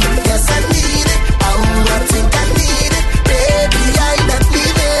 Oh, yes, I need it. Oh, I think I need it. Baby, I'm not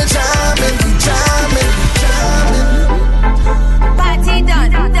leaving. Jamming, jamming, jamming. Party done.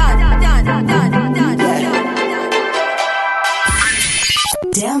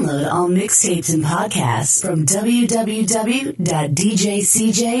 Download all mixtapes and podcasts from www.djcj.com.